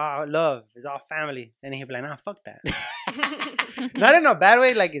together. We're all love. It's all family. And he'd be like, nah, fuck that. Not in a bad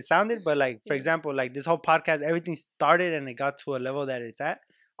way, like it sounded, but like, for example, like this whole podcast, everything started and it got to a level that it's at,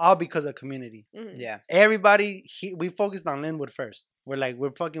 all because of community. Yeah. Everybody, we focused on Linwood first.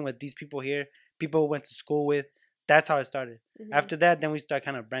 We're fucking with these people here, people we went to school with. That's how it started. After that, then we start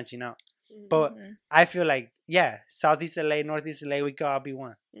kind of branching out. But I feel like, yeah, Southeast LA, Northeast LA, we could all be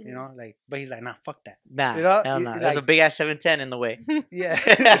one. You know, like, but he's like, nah, fuck that. Nah, you know? Hell nah. There's a big ass 710 in the way.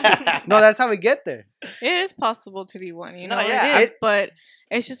 Yeah. No, that's how we get there. It is possible to be one, you know. Yeah, it is, but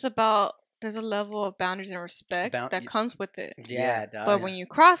it's just about, there's a level of boundaries and respect that comes with it. Yeah, but when you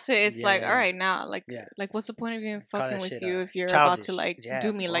cross it, it's like, all right, now, like, what's the point of even fucking with you if you're about to, like,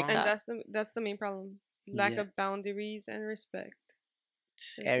 do me like that? And that's the main problem. Lack of boundaries and respect.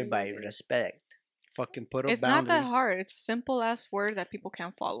 Everybody respect. Fucking put up It's boundaries. not that hard. It's a simple ass word that people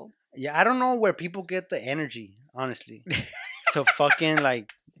can't follow. Yeah, I don't know where people get the energy, honestly, to fucking like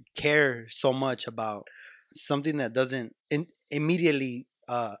care so much about something that doesn't immediately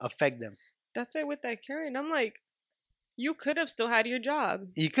affect them. That's it with that Karen. I'm like, you could have still had your job.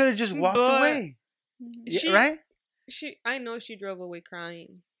 You could have just walked away, right? I know she drove away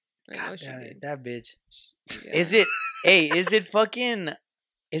crying. I know she did. That bitch. Yeah. Is it fucking?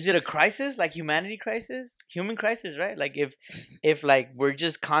 Is it a crisis, like humanity crisis, human crisis, right? Like if like we're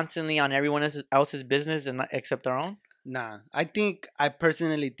just constantly on everyone else's business and not except our own. Nah, I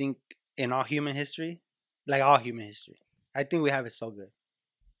personally think in all human history, I think we have it so good.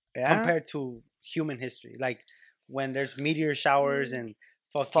 Yeah. Compared to human history, like when there's meteor showers and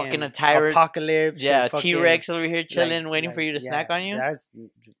fucking apocalypse. Yeah, T-Rex over here chilling, waiting for you to snack on you.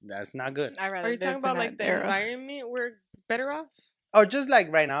 That's not good. Are you talking about like the environment? We're better off. Or just like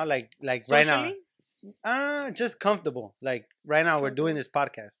right now, like socially? right now, just comfortable. Like right now, we're doing this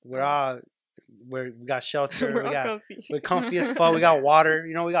podcast. We got shelter. We're comfy as fuck. We got water.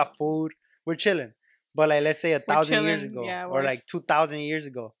 You know, we got food. We're chilling. But like, let's say 1,000 years ago, or like 2,000 years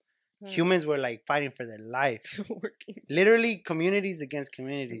ago, humans were like fighting for their life. Literally, communities against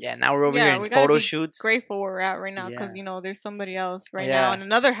communities. Yeah, now we're over here in photo shoots. Grateful where we're at right now because you know there's somebody else right now in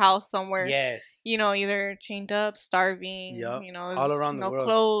another house somewhere. Yes. You know, either chained up, starving. Yep. You know, all around the world.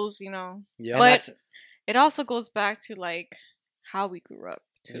 No clothes. You know. Yeah. But it also goes back to like how we grew up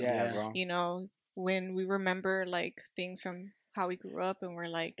too. Yeah, bro. You know, when we remember like things from how we grew up and we're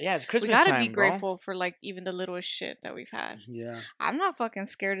like, it's Christmas we gotta time, be grateful for like even the littlest shit that we've had. Yeah. I'm not fucking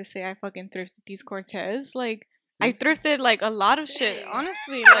scared to say I fucking thrifted these Cortez. Like I thrifted like a lot of shit,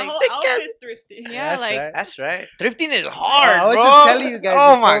 honestly. Like outfit's thrifted. Yeah, that's right. Thrifting is hard, I was bro. just telling you guys.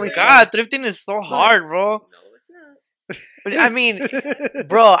 Oh my god, thrifting is so hard, bro. No, it's not. I mean,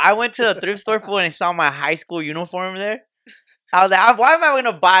 bro, I went to a thrift store and I saw my high school uniform there. I was like, why am I going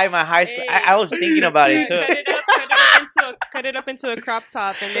to buy my high school? Hey. I was thinking about it too. Cut it up into a crop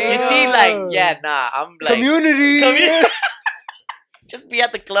top, and You see, like, I'm like community. Just be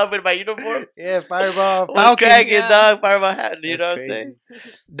at the club with my uniform. Yeah, Fireball. What's cracking, dog? Fireball hat. You know what I'm crazy. saying?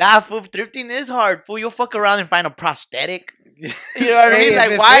 Nah, fool, thrifting is hard. Fool, you'll fuck around and find a prosthetic. You know what I mean?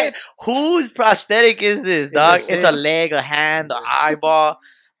 Like, why? Whose prosthetic is this, dog? It's a leg, a hand, an eyeball.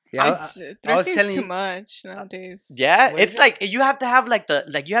 Yeah, thrifting's too much nowadays. Yeah, it's like you have to have like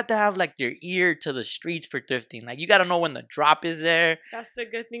your ear to the streets for thrifting. Like you got to know when the drop is there. That's the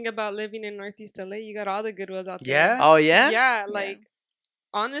good thing about living in Northeast LA. You got all the Goodwills out there. Yeah. Oh yeah. Yeah, like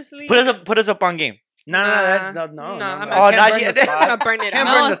honestly. Put us up on game. No. I'm gonna burn it out.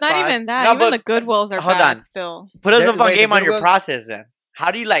 No, it's not even that. Even the Goodwills are bad still. Put us up on game on your process then. How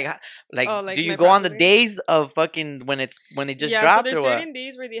do you like do you go on the days of fucking when they just dropped so or there's what? certain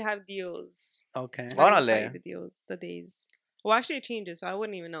days where they have deals. Okay. The days. Well, actually it changes, so I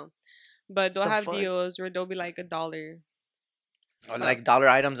wouldn't even know. But they'll have deals where they'll be like $1. Or like dollar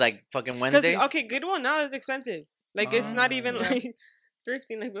items like fucking Wednesdays? Okay, Goodwill now is expensive. Like it's not even like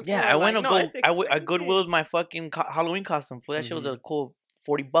thrifting like before. Yeah, I went I Goodwilled my fucking Halloween costume. That shit was a cool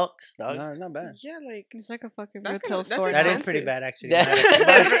 $40, dog. No, not bad. Yeah, like it's like a fucking retail store. That is pretty bad, actually.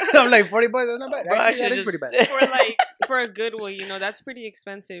 I'm like $40. That's not bad. Actually, that is pretty bad. For a Goodwill, you know, that's pretty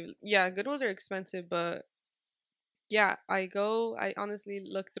expensive. Yeah, Goodwills are expensive, but yeah, I honestly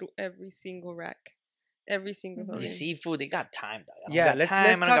look through every single rack, every single building. Seafood, they got time, dog. Yeah, let's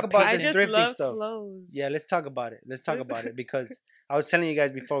talk about this thrifting stuff. Clothes. Yeah, let's talk about it. Because I was telling you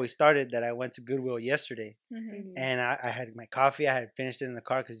guys before we started that I went to Goodwill yesterday, and I had my coffee. I had finished it in the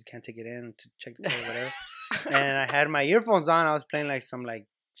car because you can't take it in to check the car or whatever. And I had my earphones on. I was playing like some like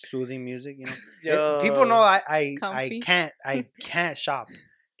soothing music, you know. People know I can't shop.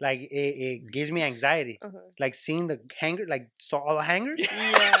 Like it gives me anxiety. Like seeing the hanger, like all the hangers.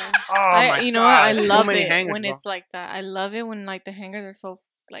 Yeah. Oh my god! You know what? I love it hangers, when it's like that. I love it when like the hangers are so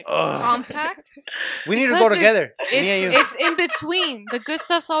like compact. We need to go together. Me and you. It's in between. The good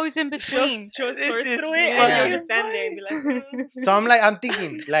stuff's always in between. She'll source through it, and you just stand there and be like. So I'm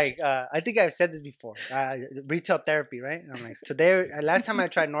thinking, like, I think I've said this before. Retail therapy, right? I'm like, today, last time I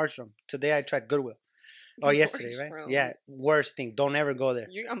tried Nordstrom. Today I tried Goodwill. Or yesterday, right? Yeah, worst thing. Don't ever go there.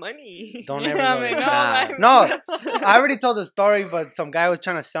 You got money. Don't ever go there. No, I already told the story, but some guy was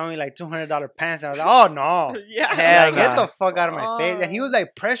trying to sell me like $200 pants. And I was like, oh no. Yeah. Get the fuck out of my face. And he was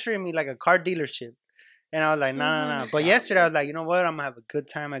like pressuring me like a car dealership. And I was like, no. But yesterday I was like, you know what? I'm going to have a good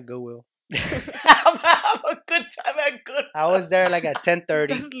time at Goodwill. I'm gonna have a good time at Goodwill. I was there like at 10:30.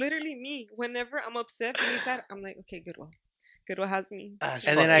 That's literally me. Whenever I'm upset and sad, I'm like, okay, Goodwill. Goodwill has me. And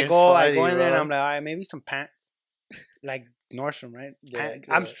then I go in there and I'm like, all right, maybe some pants. Like Nordstrom, right? Yeah,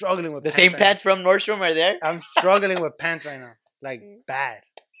 I'm struggling with the same pants from Nordstrom are there? I'm struggling with pants right now. Like, bad.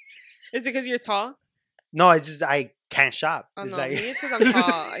 Is it because you're tall? No, it's just I can't shop. Oh, it's no, like, it's because I'm tall.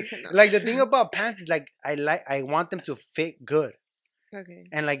 I cannot. Like, the thing about pants is, like, I want them to fit good. Okay.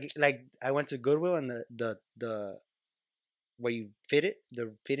 And, like I went to Goodwill and the where you fit it,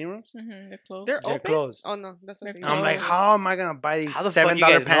 the fitting rooms. They're closed. They're closed. Oh, no. That's what I'm like, how am I going to buy these $7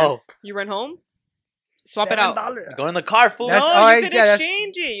 pants? Know? You run home? Swap it out. Go in the car, fool. You could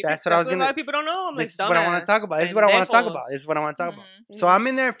exchange it. That's what I was going to... A lot of people don't know. I'm like, this is what I want to talk about. This is what I want to talk about. So I'm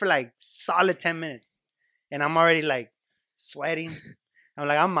in there for like solid 10 minutes. And I'm already like sweating. I'm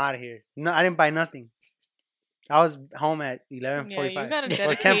like, I'm out of here. No, I didn't buy nothing. I was home at 11:45. Yeah, you gotta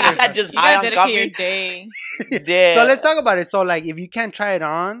dedicate, just high on coffee. Your day. So let's talk about it. So like, if you can't try it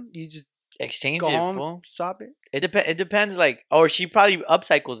on, you just exchange go it, home, fool. swap it. It depends. Like, or she probably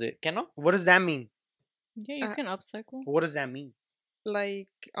upcycles it. Can no? What does that mean? Yeah, you can upcycle. What does that mean? Like,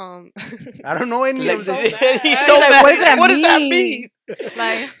 I don't know any of this. He's so mad. What does that mean?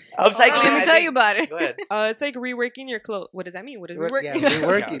 Like, upcycling. Let me tell you about it. Go ahead. It's like reworking your clothes. What does that mean? What is reworking? Yeah,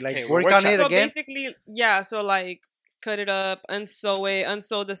 reworking. Like, work on it so again. Basically, yeah. So like, cut it up, unsew it,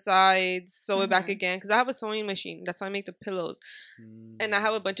 unsew the sides, sew it back again. Because I have a sewing machine. That's how I make the pillows. And I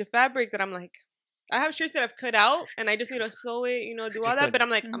have a bunch of fabric that I'm like, I have shirts that I've cut out, and I just need to sew it, you know, do all that. But I'm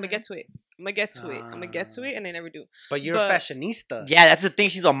like, I'm gonna get to it. I'm gonna get to it. I'm gonna get to it, and I never do. But you're a fashionista. Yeah, that's the thing.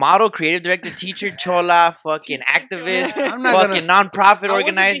 She's a model, creative director, teacher, chola, fucking activist, I'm not fucking nonprofit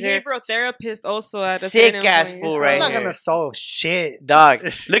organizer. I was a behavioral therapist also at a sick ass fool right here. I'm not gonna sew shit, dog.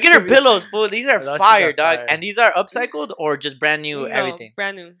 Look at her pillows, fool. These are fire, dog. Fire. And these are upcycled or just brand new, everything?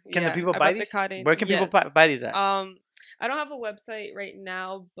 Brand new. Can the people buy these? Where can people buy these at? I don't have a website right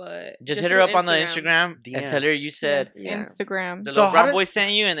now, but just hit her up on the Instagram and tell her you said Instagram. The little brown boy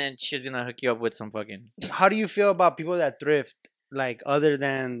sent you, and then she's gonna hook you up with some fucking. How do you feel about people that thrift, like other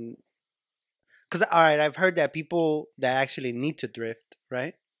than? Because all right, I've heard that people that actually need to thrift,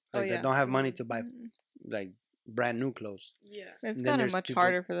 right? Like that don't have money to buy, like brand new clothes. Yeah, it's kind of much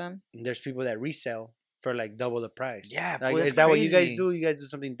harder for them. There's people that resell for like double the price. Yeah, like, is that what you guys do? You guys do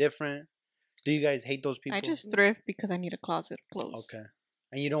something different? Do you guys hate those people? I just thrift because I need a closet of clothes. Okay.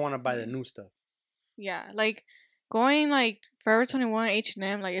 And you don't want to buy the new stuff. Yeah, like going like Forever 21,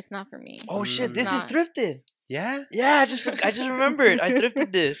 H&M, like it's not for me. Oh shit, this is thrifted. Yeah? Yeah, I just remembered. I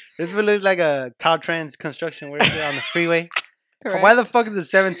thrifted this. This looks like a Caltrans construction worker on the freeway. Correct. Why the fuck is the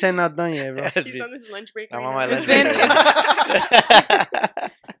 710 not done yet, bro? He's on this lunch break. I'm on my lunch break.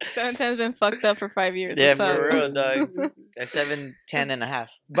 It's 710's been fucked up for 5 years. Yeah, for real, dog. That's 710 and a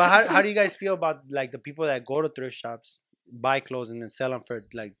half. But how do you guys feel about like the people that go to thrift shops, buy clothes, and then sell them for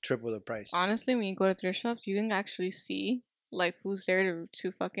like triple the price? Honestly, when you go to thrift shops, you can actually see like who's there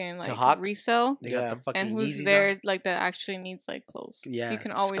to fucking like resell. They got the fucking and who's Yeezys there on. like that actually needs like clothes. Yeah, you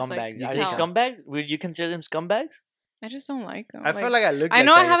can always scumbags. like Are they scumbags? Would you consider them scumbags? I just don't like them. I feel like I look. I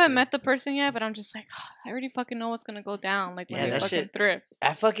know I haven't met the person yet, but I'm just like, oh, I already fucking know what's gonna go down. Like when you fucking thrift.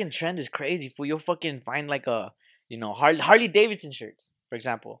 That fucking trend is crazy. Fool, you'll fucking find like a, you know, Harley Davidson shirts, for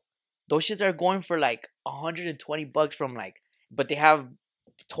example. Those shits are going for like $120 from like, but they have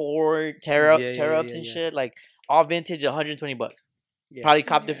tear ups and shit. Like all vintage, $120. Yeah. Probably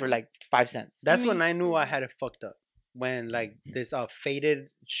copped it for like 5 cents. That's when I knew I had it fucked up. When like this faded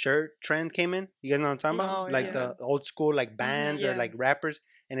shirt trend came in. You guys know what I'm talking about? Like the old school like bands or like rappers,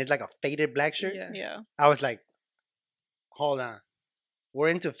 and it's like a faded black shirt. Yeah. I was like, hold on. We're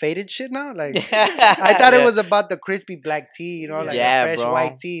into faded shit now? Like I thought it was about the crispy black tee, you know, like a fresh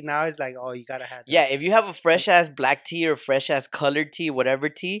white tee. Now it's like, oh, you gotta have that. Yeah, if you have a fresh ass black tee or fresh ass colored tee, whatever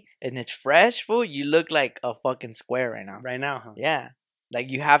tee, and it's fresh, fool, you look like a fucking square right now. Right now, huh? Yeah. Like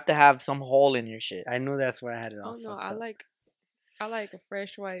you have to have some hole in your shit. I knew that's where I had it all. Oh no, I like a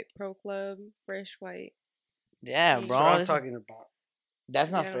fresh white Pro Club, fresh white. Yeah, bro. That's what I'm talking about. That's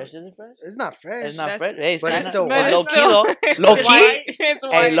not fresh, is it fresh? It's not fresh. It's not fresh. Hey, but it's still low key though. Low key? It's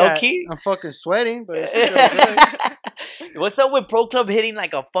white. Hey, low key? I'm fucking sweating, but it's still good. What's up with Pro Club hitting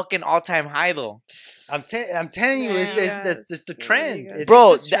like a fucking all-time high though? I'm telling you, it's the trend. It's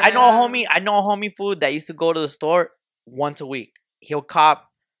bro, I know a homie food that used to go to the store once a week. He'll cop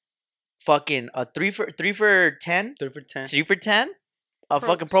fucking a 3 for 10 of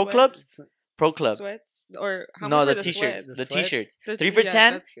fucking Pro Clubs. Pro Club. Sweats or how no, much the t-shirts. The t-shirts. The 3 for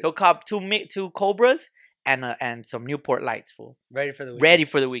 10. He'll cop two Cobras and some Newport Lights, fool. Ready for the weekend. Ready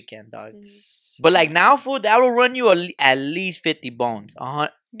for the weekend, dog. But like now, fool, that will run you at least 50 bones,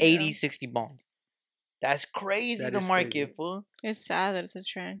 80, 60 bones. That's crazy. The market, crazy. Fool. It's sad that it's a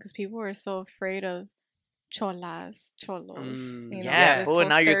trend because people are so afraid of cholos. You know, yeah, fool.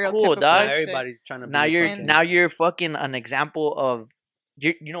 Now you're cool, dog. Everybody's trying to. Now you're fucking an example of.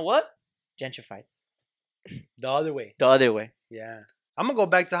 You know what? Gentrified. The other way. The other way. Yeah. I'm gonna go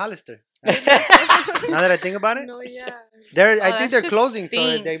back to Hollister. Now that I think about it. No, yeah. I think they're closing,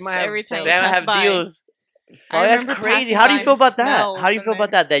 so they might have. Every time they have deals. Oh, that's crazy. How do you feel about that? How do you feel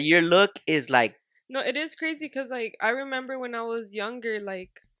about that? That your look is like. No, it is crazy because like I remember when I was younger,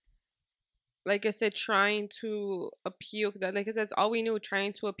 like I said, trying to appeal. Like I said, it's all we knew.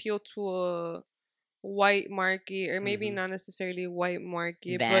 Trying to appeal to a white market, or maybe not necessarily white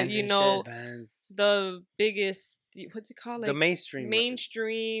market, Vans, but you know, the biggest, what's it called, like the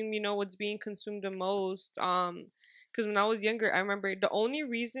mainstream, you know, what's being consumed the most. Because when I was younger, I remember the only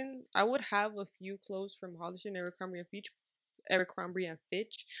reason I would have a few clothes from Hollister and Abercrombie and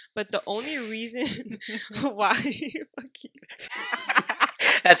Fitch, but the only reason why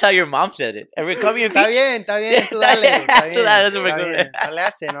that's how your mom said it. Abercrombie and Fitch. Está bien, tú dale.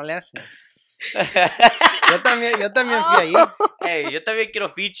 No le hace. Yo también fui ahí. Hey, yo también quiero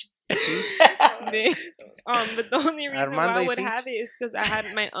Fitch. But the only reason Armando why I y would Feech? have it is because I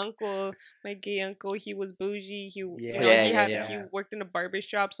had my uncle, my gay uncle. He was bougie. He, he worked in a barber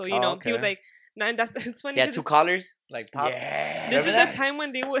shop. So he was like, nah, it's funny. Yeah, 2 collars, like pop. Yeah. This is the time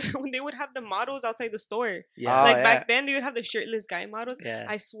when they would have the models outside the store. Yeah. Like back then, they would have the shirtless guy models. Yeah.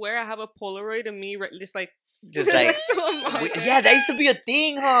 I swear, I have a Polaroid of me just like. Yeah, that used to be a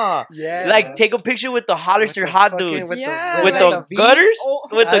thing, huh? Yeah. Like take a picture with the Hollister hot dudes. With with the gutters?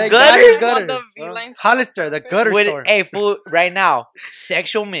 With the gutters? Hollister, the gutter store. Hey, fool, right now,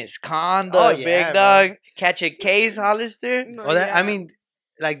 sexual misconduct, big dog. Catch a case, Hollister. I mean,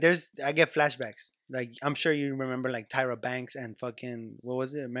 like I get flashbacks. Like I'm sure you remember like Tyra Banks and fucking what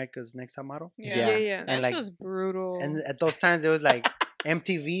was it? America's Next Top Model. Yeah. And that was brutal. And at those times it was like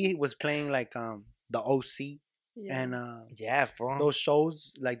MTV was playing like the OC. Yeah. And bro. those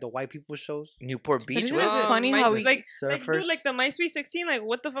shows, like the white people shows, Newport Beach. Isn't it funny how we like surfers, dude, like the My Sweet 16, like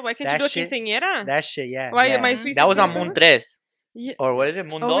what the fuck? Why can't you do a quinceañera? That shit, yeah. Why My Sweet 16? That was on Moon 3. Yeah. Or what is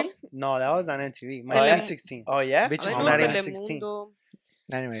it, Moon 2? No, that was on MTV. My Sweet 16. Oh yeah, bitches from not even 16.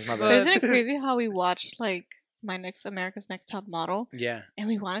 Anyways, my bad. But isn't it crazy how we watched like America's Next Top Model? Yeah. And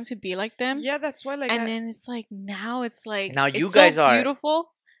we wanted to be like them. Yeah, that's why. Like, and then it's like now you guys so are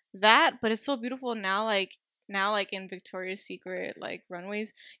beautiful but it's so beautiful now. Like in Victoria's Secret like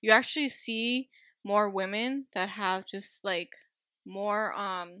runways, you actually see more women that have just like more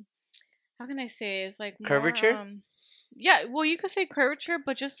how can I say, it's like more, curvature. Yeah, well, you could say curvature,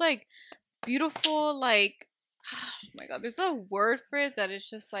 but just like beautiful, like. Oh my god, there's a word for it that is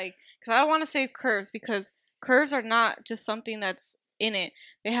just like, because I don't want to say curves, because curves are not just something that's in it.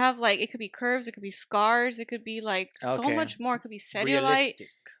 They have like, it could be curves, it could be scars, it could be like so much more. It could be cellulite. Realistic.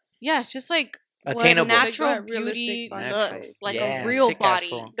 Yeah, it's just like attainable, natural like beauty realistic looks like a real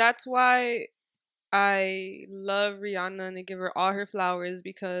body. That's why I love Rihanna and I give her all her flowers,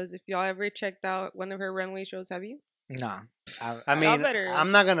 because if y'all ever checked out one of her runway shows, have you? Nah. I mean,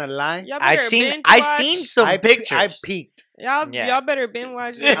 I'm not gonna lie. I seen some pictures. I peeked. Y'all better binge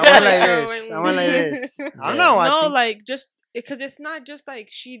watch it. I went like this. I'm not watching. No, like just because it's not just like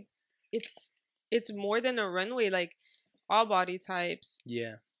it's more than a runway. Like all body types.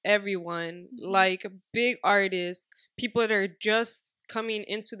 Yeah. Everyone, like big artists, people that are just coming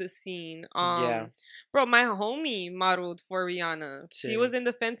into the scene. Bro, my homie modeled for Rihanna. He was in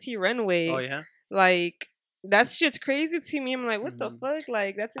the Fenty runway. Oh yeah. Like. That shit's crazy to me. I'm like, what the fuck?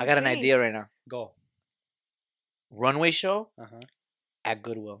 Like, that's insane. I got an idea right now. Go. Runway show at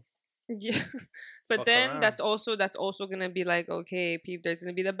Goodwill. Yeah. But then that's also gonna be like, okay, peep, there's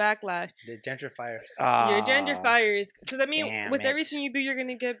gonna be the backlash. The gentrifiers. Your gentrifiers. Because I mean, with everything you do, you're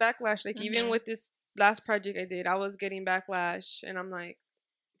gonna get backlash. Like even with this last project I did, I was getting backlash, and I'm like,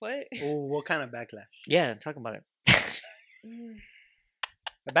 what? Oh, what kind of backlash? Yeah, talk about it.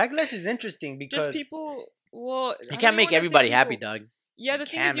 The backlash is interesting because just people. Well, you can't make everybody happy, dog. Yeah, the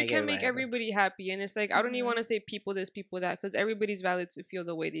thing is, you can't make everybody happy, and it's like I don't even want to say people this, people that, because everybody's valid to feel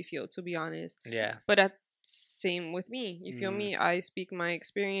the way they feel. To be honest. Yeah. But same with me. You feel me? I speak my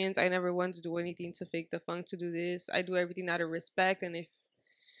experience. I never want to do anything to fake the funk, to do this. I do everything out of respect, and if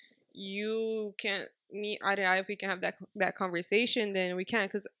you can't meet eye to eye, if we can have that conversation, then we can.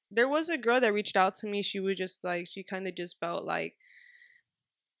 Because there was a girl that reached out to me. She was just like, she kind of just felt like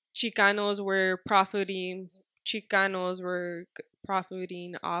Chicanos were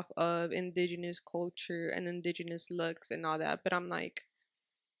profiting off of indigenous culture and indigenous looks and all that. But I'm like,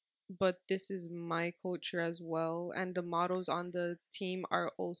 but this is my culture as well, and the models on the team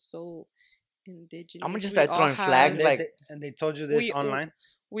are also indigenous. I'm gonna just start throwing flags, and they told you this online.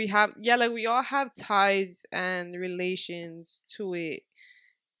 We have like we all have ties and relations to it,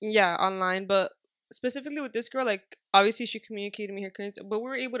 online, but specifically with this girl, like obviously she communicated me her currents, but we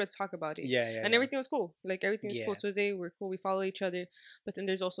were able to talk about it. And everything was cool. Like everything was cool. Tuesday we're cool. We follow each other. But then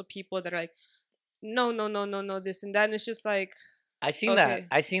there's also people that are like, no, this and that. And it's just like, I seen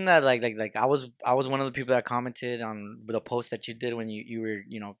that. Like I was one of the people that commented on the post that you did when you were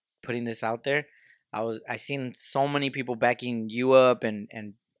putting this out there. I seen so many people backing you up and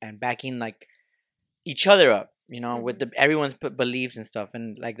backing like each other up. With everyone's beliefs and stuff,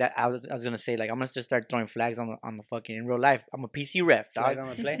 and like that, I was gonna say, like, I'm gonna just start throwing flags on the fucking in real life. I'm a PC ref, dog. Flags on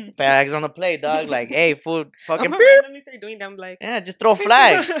the play. Flags on the play, dog. Like, hey, fool, fucking. I'm randomly start doing them, like. Yeah, just throw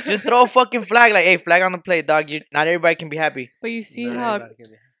flags. Just throw a fucking flag. Like, hey, flag on the play, dog. Not everybody can be happy. But you see how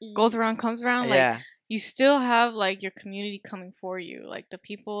it goes around, comes around. Like, you still have like your community coming for you, like the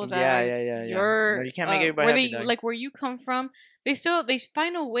people that no, you can't make everybody happy, dog. Like where you come from, they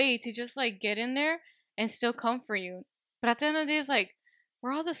find a way to just like get in there and still come for you. But at the end of the day, it's like,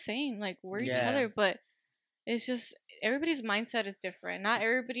 we're all the same. Like, we're each other. But it's just, everybody's mindset is different. Not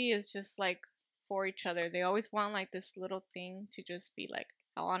everybody is just, like, for each other. They always want like this little thing to just be like,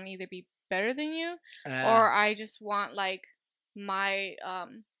 I want to either be better than you, or I just want like my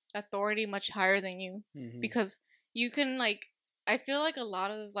authority much higher than you, because you can like, I feel like a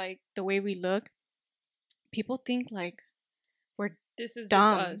lot of like the way we look, people think like we're this is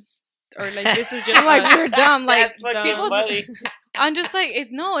dumb. Just us, or like this is just like us. we're dumb. Like people, funny. I'm just like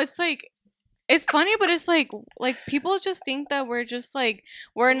it's like. It's funny, but it's like people just think that we're just like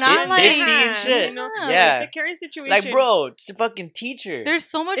we're not like ditzy and shit. You know? Yeah, like the Karen situation. Like, bro, it's a fucking teacher. There's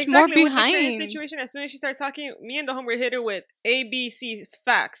so much exactly, more with behind. the Karen situation. As soon as she started talking, me and the homie hit her with ABC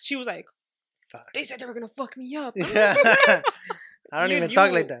facts. She was like, "They said they were gonna fuck me up." I don't even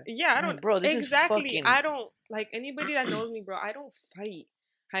talk like that. Yeah, I don't, bro. This exactly. Is fucking... I don't like anybody that knows me, bro. I don't fight.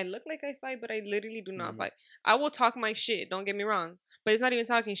 I look like I fight, but I literally do not fight. I will talk my shit. Don't get me wrong. But it's not even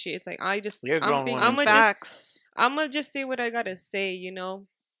talking shit. It's like I'm gonna just say what I gotta say, you know.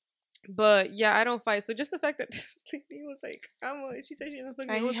 But yeah, I don't fight. So just the fact that this lady was like, she said she's gonna fuck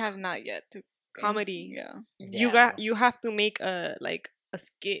me. I have not yet to comedy. Yeah. You have to make a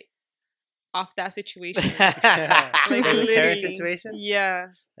skit off that situation. Like the Karen situation. Yeah,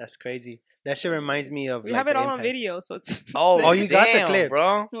 that's crazy. That shit reminds me of. We have it all on video, so it's. Oh, you got the clip,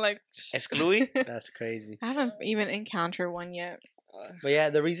 bro. Like exclude. That's crazy. I haven't even encountered one yet. But yeah,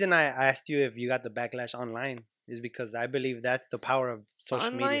 the reason I asked you if you got the backlash online is because I believe that's the power of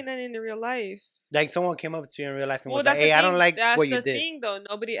social media. Online and in the real life. Like someone came up to you in real life and was like, "Hey, I don't like what you did." That's the thing, though.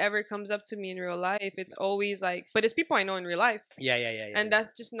 Nobody ever comes up to me in real life. It's always like, but it's people I know in real life. Yeah. And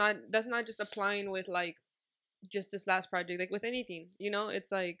that's not just applying with like just this last project. Like with anything, you know,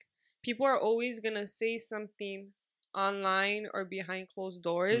 it's like people are always gonna say something online or behind closed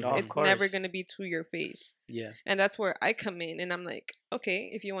doors. No, it's never gonna be to your face. Yeah. And that's where I come in, and I'm like, okay,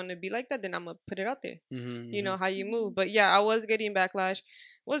 if you want to be like that, then I'm gonna put it out there. You know how you move. But yeah, I was getting backlash. It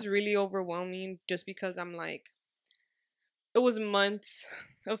was really overwhelming just because I'm like, it was months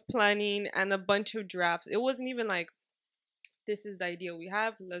of planning and a bunch of drafts. It wasn't even like, this is the idea we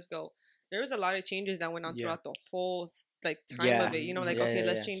have, let's go. There was a lot of changes that went on throughout the whole like time of it. You know, like okay,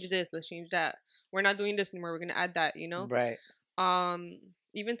 let's change this, let's change that. We're not doing this anymore. We're gonna add that. You know, right?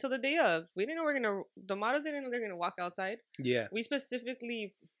 Even till the day of, we didn't know the models didn't know they're gonna walk outside. Yeah, we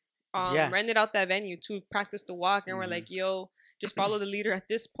specifically rented out that venue to practice the walk, and we're like, yo, just follow the leader at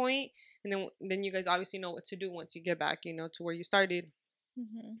this point, and then you guys obviously know what to do once you get back, you know, to where you started.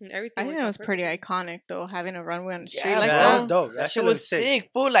 And everything. I think it was pretty iconic though, having a runway on the street like that. That was dope. That shit was sick.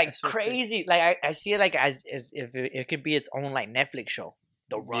 Fool, like crazy. Like I see it like as if it could be its own like Netflix show.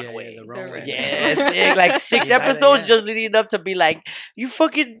 The Runway. The Runway. Yeah, sick. Like 6 episodes just leading up to be like, you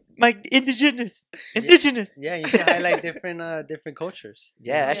fucking like indigenous. Yeah, you can highlight different cultures.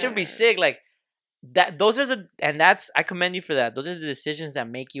 Yeah, that should be sick. Like that. Those are I commend you for that. Those are the decisions that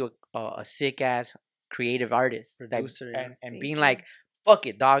make you a sick ass creative artist, producer, and being like, fuck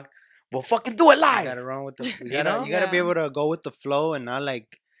it, dog. We'll fucking do it live. You gotta run with you gotta be able to go with the flow and not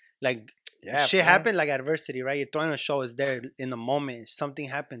like shit happen, like adversity, right? You're throwing a show, is there in the moment. Something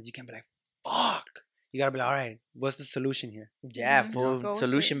happens, you can't be like, fuck. You gotta be like, all right, what's the solution here? Yeah, full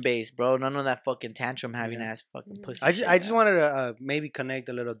solution based, bro. None of that fucking tantrum having ass fucking pussy. I just wanted to maybe connect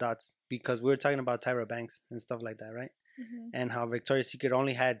the little dots because we were talking about Tyra Banks and stuff like that, right? And how Victoria's Secret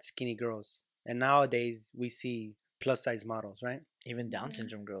only had skinny girls, and nowadays we see plus size models, right? Even Down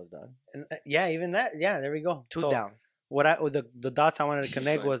syndrome girls, dog. And, even that. Yeah, there we go. Two down. What the dots I wanted to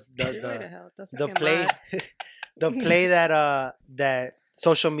connect was the play the play that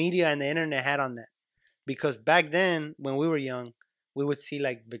social media and the internet had on that. Because back then when we were young, we would see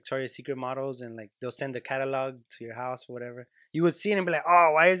like Victoria's Secret models and like they'll send the catalog to your house or whatever. You would see it and be like,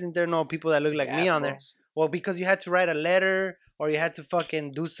 oh, why isn't there no people that look like me on there? Well, because you had to write a letter or you had to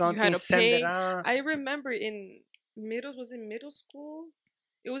fucking do something, send it on. I remember was it middle school?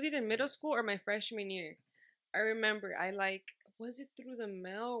 It was either middle school or my freshman year. I remember was it through the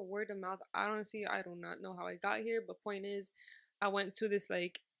mail or word of mouth? I do not know how I got here, but point is, I went to this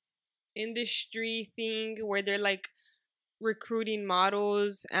like industry thing where they're like recruiting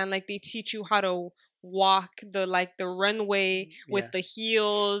models and like they teach you how to walk the runway with the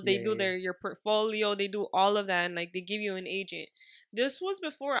heels. They do your portfolio, they do all of that, and like they give you an agent. This was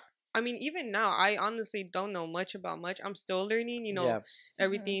before. I mean, even now, I honestly don't know much about much. I'm still learning, you know,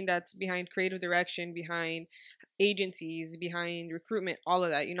 everything that's behind creative direction, behind agencies, behind recruitment, all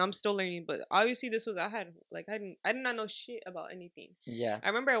of that. You know, I'm still learning. But obviously, I did not know shit about anything. Yeah. I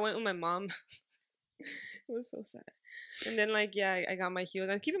remember I went with my mom. It was so sad. And then, I got my heels.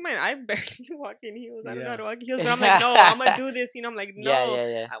 And keep in mind, I barely walk in heels. I don't know how to walk in heels. But I'm like, no, I'm going to do this. You know, I'm like, no,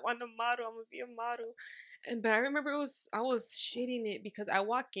 I want a model. I'm going to be a model. But I remember I was shitting it because I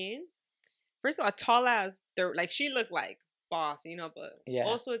walk in first of all, tall ass. Like she looked like boss, you know, but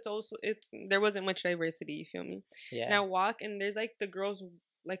also it's there wasn't much diversity. You feel me? Yeah. And I walk and there's like the girls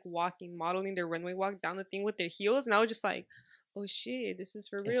like walking, modeling their runway walk down the thing with their heels, and I was just like, oh shit, this is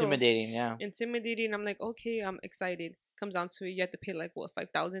for real. Intimidating. I'm like, okay, I'm excited. Comes down to it, you have to pay like what,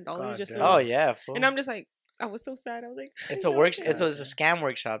 $5,000 just. Oh yeah. Fool. And I'm just like, I was so sad. I was like, it's a work. It's a scam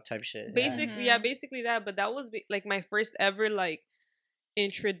workshop type shit. Basically, basically that. But that was like my first ever like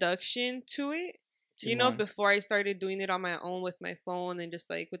introduction to it. You know, before I started doing it on my own with my phone and just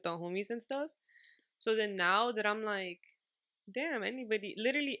like with the homies and stuff. So then now that I'm like, damn,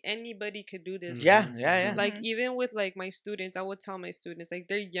 literally anybody could do this. Yeah. Like even with like my students, I would tell my students, like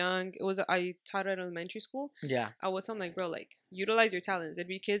they're young. I taught at elementary school. Yeah. I would tell them like, bro, like utilize your talents. There'd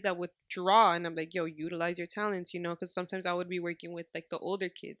be kids that would draw, and I'm like, yo, utilize your talents, you know, because sometimes I would be working with like the older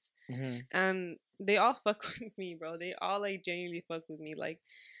kids, and they all fuck with me, bro. They all like genuinely fuck with me. Like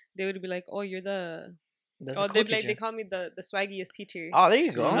they would be like, oh, you're the. Cool they call me the swaggiest teacher. Oh, there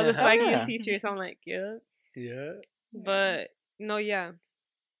you go. I'm the swaggiest teacher. So I'm like, yeah. Yeah. But no, yeah.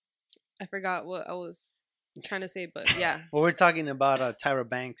 I forgot what I was trying to say, but yeah. Well, we're talking about Tyra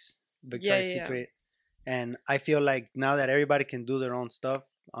Banks, Victoria's Secret. And I feel like now that everybody can do their own stuff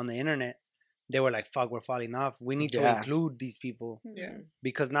on the internet, they were like, fuck, we're falling off. We need to include these people. Yeah.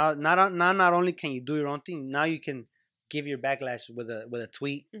 Because now not only can you do your own thing, now you can give your backlash with a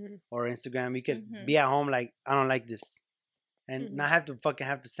tweet or Instagram. You can be at home like, I don't like this. And not have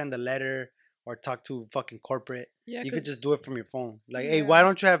to send a letter or talk to fucking corporate. Yeah, you could just do it from your phone. Like, hey, why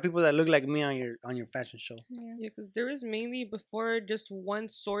don't you have people that look like me on your fashion show? Yeah, because there was mainly before just one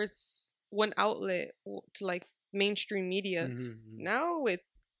source, one outlet to like mainstream media. Now with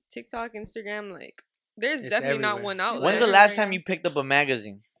TikTok, Instagram, like there's definitely everywhere. Not one outlet. When's the last time you picked up a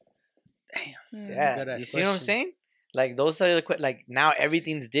magazine? Damn. Yeah, you see what I'm saying? Like those are the like now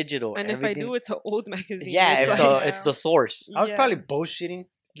everything's digital. And if I do, it's an old magazine. Yeah, it's the source. I was probably bullshitting.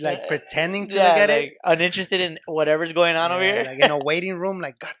 Like pretending to look at it, uninterested in whatever's going on over here. Like in a waiting room,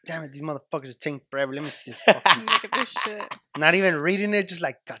 like, God damn it, these motherfuckers are taking forever. Let me see this fucking look at this shit. Not even reading it, just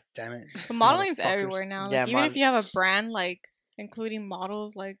like, God damn it. But modeling's everywhere now. Like, even if you have a brand, like including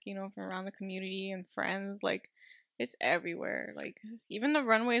models, like, you know, from around the community and friends, like it's everywhere. Like even the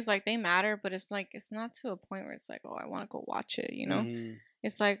runways, like they matter, but it's like it's not to a point where it's like, oh, I want to go watch it. You know,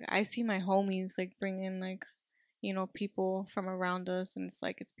 it's like I see my homies like bring in like, you know, people from around us, and it's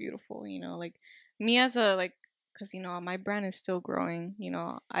like it's beautiful, you know, like me as a like, because you know my brand is still growing, you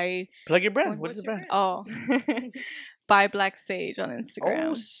know. I plug your brand. What's the brand? Oh, by Blackksage on Instagram.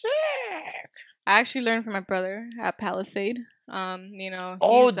 Oh, sick! I actually learned from my brother at Palisade. You know.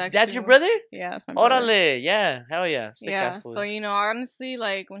 Oh, that's your brother? Yeah, that's my brother. Orale, yeah, hell yeah, sick yeah. Ass So you know, honestly,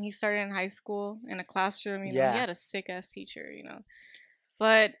 like when he started in high school in a classroom, you know, he had a sick ass teacher, you know,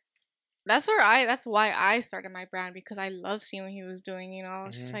 but. That's why I started my brand, because I love seeing what he was doing, you know. I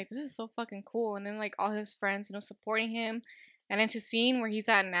was just like, this is so fucking cool. And then like all his friends, you know, supporting him, and then to seeing where he's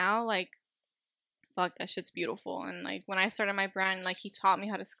at now, like, fuck, that shit's beautiful. And like when I started my brand, like he taught me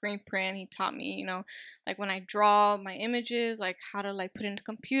how to screen print. He taught me, you know, like when I draw my images, like how to like put it into a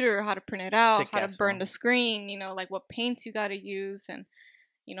computer, how to print it out, how to burn the screen, you know, like what paints you gotta use, and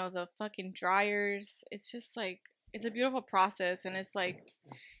you know, the fucking dryers. It's just like, it's a beautiful process. And it's like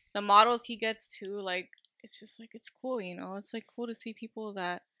the models he gets to, like, it's just like, it's cool, you know. It's like cool to see people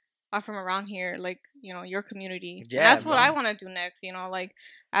that are from around here, like, you know, your community. Yeah, and that's what I want to do next, you know, like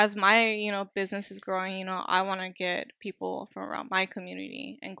as my, you know, business is growing, you know, I want to get people from around my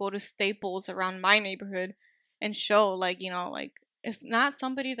community and go to staples around my neighborhood and show, like, you know, like it's not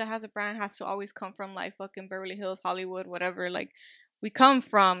somebody that has a brand has to always come from like fucking Beverly Hills, Hollywood, whatever. Like we come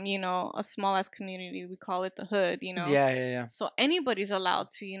from, you know, a small ass community. We call it the hood, you know. Yeah. So anybody's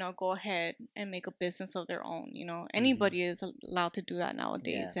allowed to, you know, go ahead and make a business of their own, you know. Anybody is allowed to do that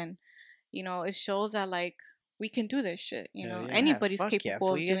nowadays. And, you know, it shows that, like, we can do this shit, you know. Anybody's capable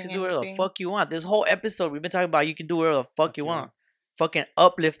of doing anything. You can do whatever the fuck you want. This whole episode, we've been talking about you can do whatever the fuck you want. Fucking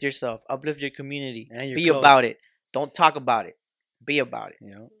uplift yourself. Uplift your community. Be about it. Don't talk about it. Be about it.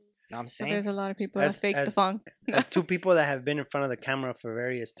 You know? Know what I'm saying? So there's a lot of people that fake the funk. As two people that have been in front of the camera for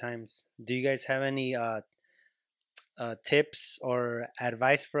various times, do you guys have any tips or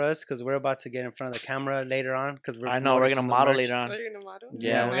advice for us? Because we're about to get in front of the camera later on. Because we're gonna model later on. Oh, you're gonna model?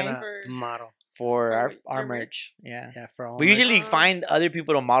 Yeah, we're gonna model for our merch. Yeah, for all. We usually find other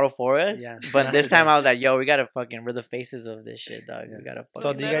people to model for us. Yeah, but this time I was like, yo, we gotta fucking, we're the faces of this shit, dog. We gotta.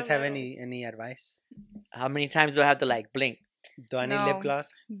 So do you guys have any advice? How many times do I have to like blink? Do I need lip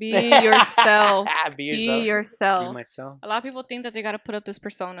gloss? Be yourself. Be yourself. Be myself. A lot of people think that they gotta put up this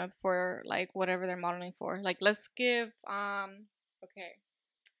persona for like whatever they're modeling for. Like, let's give okay.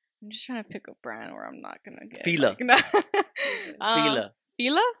 I'm just trying to pick a brand where I'm not gonna get Fila. Fila.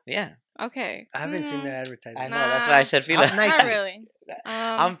 Fila? Yeah. Okay. I haven't seen their advertisement. I know. That's why I said Fila. Not really.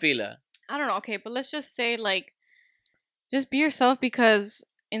 I'm Fila. I don't know. Okay, but let's just say like, just be yourself, because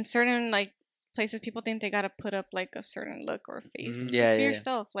in certain like places, people think they gotta put up like a certain look or face. Yeah, just be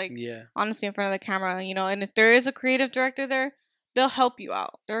yourself. Like, honestly, in front of the camera, you know. And if there is a creative director there, they'll help you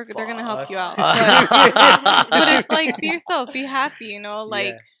out. They're gonna help you out. But it's like, be yourself. Be happy. You know,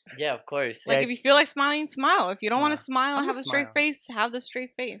 like. Yeah, of course. Like, if you feel like smiling, smile. If you don't want to smile and have a straight face, have the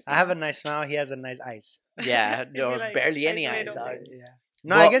straight face. I have a nice smile. He has a nice eyes. Yeah, or like, barely any eyes, dog. Yeah.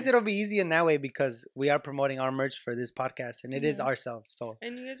 No, I guess it'll be easy in that way because we are promoting our merch for this podcast, and it is ourselves. So.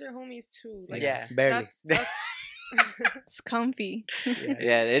 And you guys are homies too. Like, barely. It's comfy.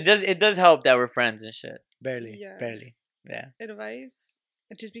 Yeah, it does help that we're friends and shit. Barely. Yeah. Advice.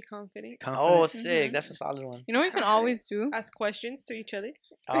 Just be confident. Oh, sick. That's a solid one. You know what you can always do? Ask questions to each other.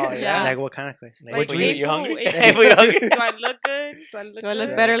 Oh, yeah. Like what kind of question? Like, you hungry? Hey, we hungry? Do I look good? Do I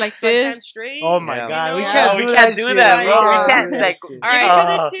look better like this? Straight? Oh my God. You know? We can't do that, bro. Shit. We can't, like, all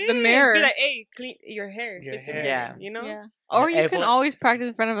right, the mirror. Be like, hey, clean your hair. Yeah. You know? Yeah. Or you can always practice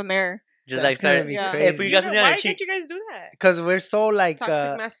in front of a mirror. Just like start. If we got something on your cheek. Why can't you guys do that? Because we're so like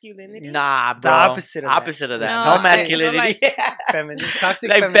toxic masculinity. Nah, bro. The opposite of that. No, no masculinity. Feminist, toxic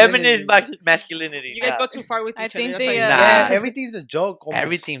like feminist masculinity. You guys go too far with each other. They, yeah, everything's a joke. Almost.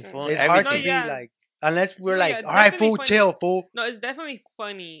 Everything, fool. It's hard to be like, unless we're like, all right, fool, chill, fool. No, it's definitely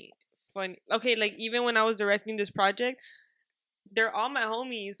funny. Okay, like even when I was directing this project, they're all my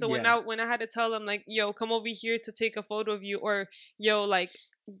homies. So when I had to tell them like, yo, come over here to take a photo of you, or yo, like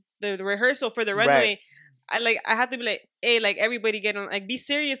the rehearsal for the runway, I had to be like, hey, like everybody get on, like be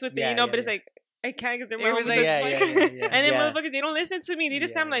serious with it, you know. But it's like, I can't because they're my homies. Like, and then motherfuckers, they don't listen to me. They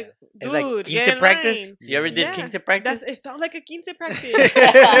just I'm like, dude, like, get in practice. line. You ever did quince practice? It felt like a quince practice. It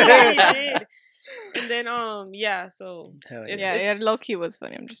really did. And then so low key was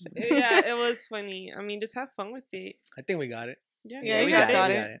funny. I'm just saying. Yeah, it was funny. I mean, just have fun with it. I think we got it. Yeah, you guys got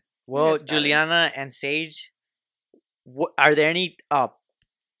it. Well, Juliannna and Sage, are there any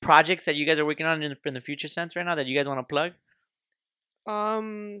projects that you guys are working on in the future sense right now that you guys want to plug?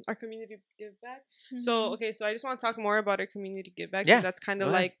 Our community give back. So so I just want to talk more about our community give back. Yeah, that's kind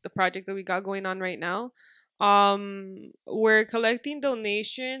of like the project that we got going on right now. We're collecting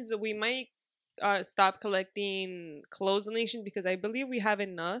donations. We might stop collecting clothes donations because I believe we have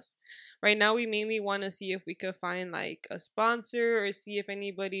enough. Right now, we mainly want to see if we could find like a sponsor or see if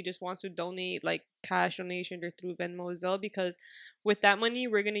anybody just wants to donate like cash donation or through Venmo as well, because with that money,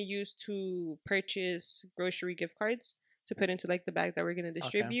 we're going to use to purchase grocery gift cards to put into like the bags that we're going to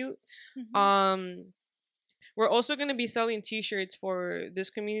distribute. Okay. We're also going to be selling t-shirts for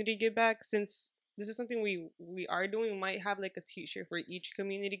this community give back. Since this is something we are doing, we might have like a t-shirt for each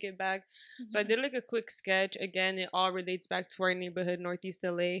community give back. So I did like a quick sketch. Again, it all relates back to our neighborhood, Northeast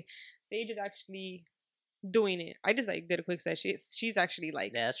LA. Sage is actually doing it. I just like did a quick sketch. She's actually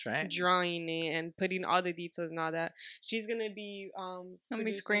like drawing it and putting all the details and all that. She's gonna be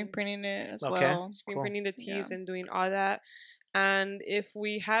screen printing it as well. Screen printing the tees and doing all that. And if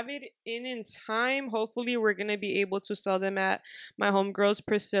we have it in time, hopefully we're going to be able to sell them at my homegirl's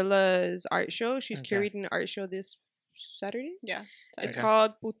Priscilla's art show. She's curating an art show this Saturday. Yeah. It's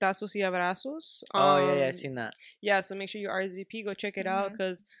called Putazos y Abrazos. I've seen that. Yeah, so make sure you RSVP. Go check it out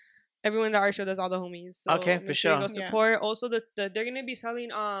because everyone in the art show does all the homies. So for sure. Go support. Also, they're going to be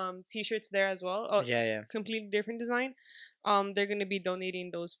selling t-shirts there as well. Completely different design. They're gonna be donating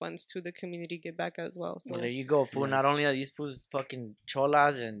those funds to the community give back as well. So there you go, fool. Not only are these fools fucking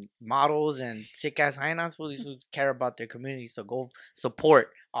cholas and models and SICKASSHYNAS, fool, these fools care about their community. So go support.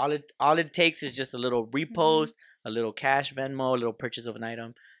 All it takes is just a little repost, a little cash Venmo, a little purchase of an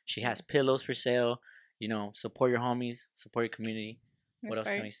item. She has pillows for sale. You know, support your homies, support your community. What else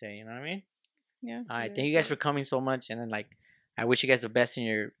can we say? You know what I mean? Yeah. All right. Thank you guys for coming so much, and then like, I wish you guys the best in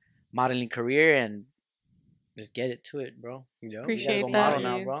your modeling career and. Just get it to it, bro. Appreciate that.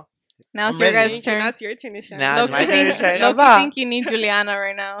 Now, bro. Now it's your guys' turn. Now it's your turn to shine. Now it's my turn to shine. Loki think you need Juliannna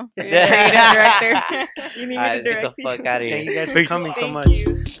right now. You're the creative director. You need me to direct. Get the fuck out of here. Thank you guys for coming so much.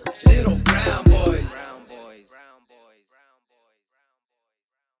 Little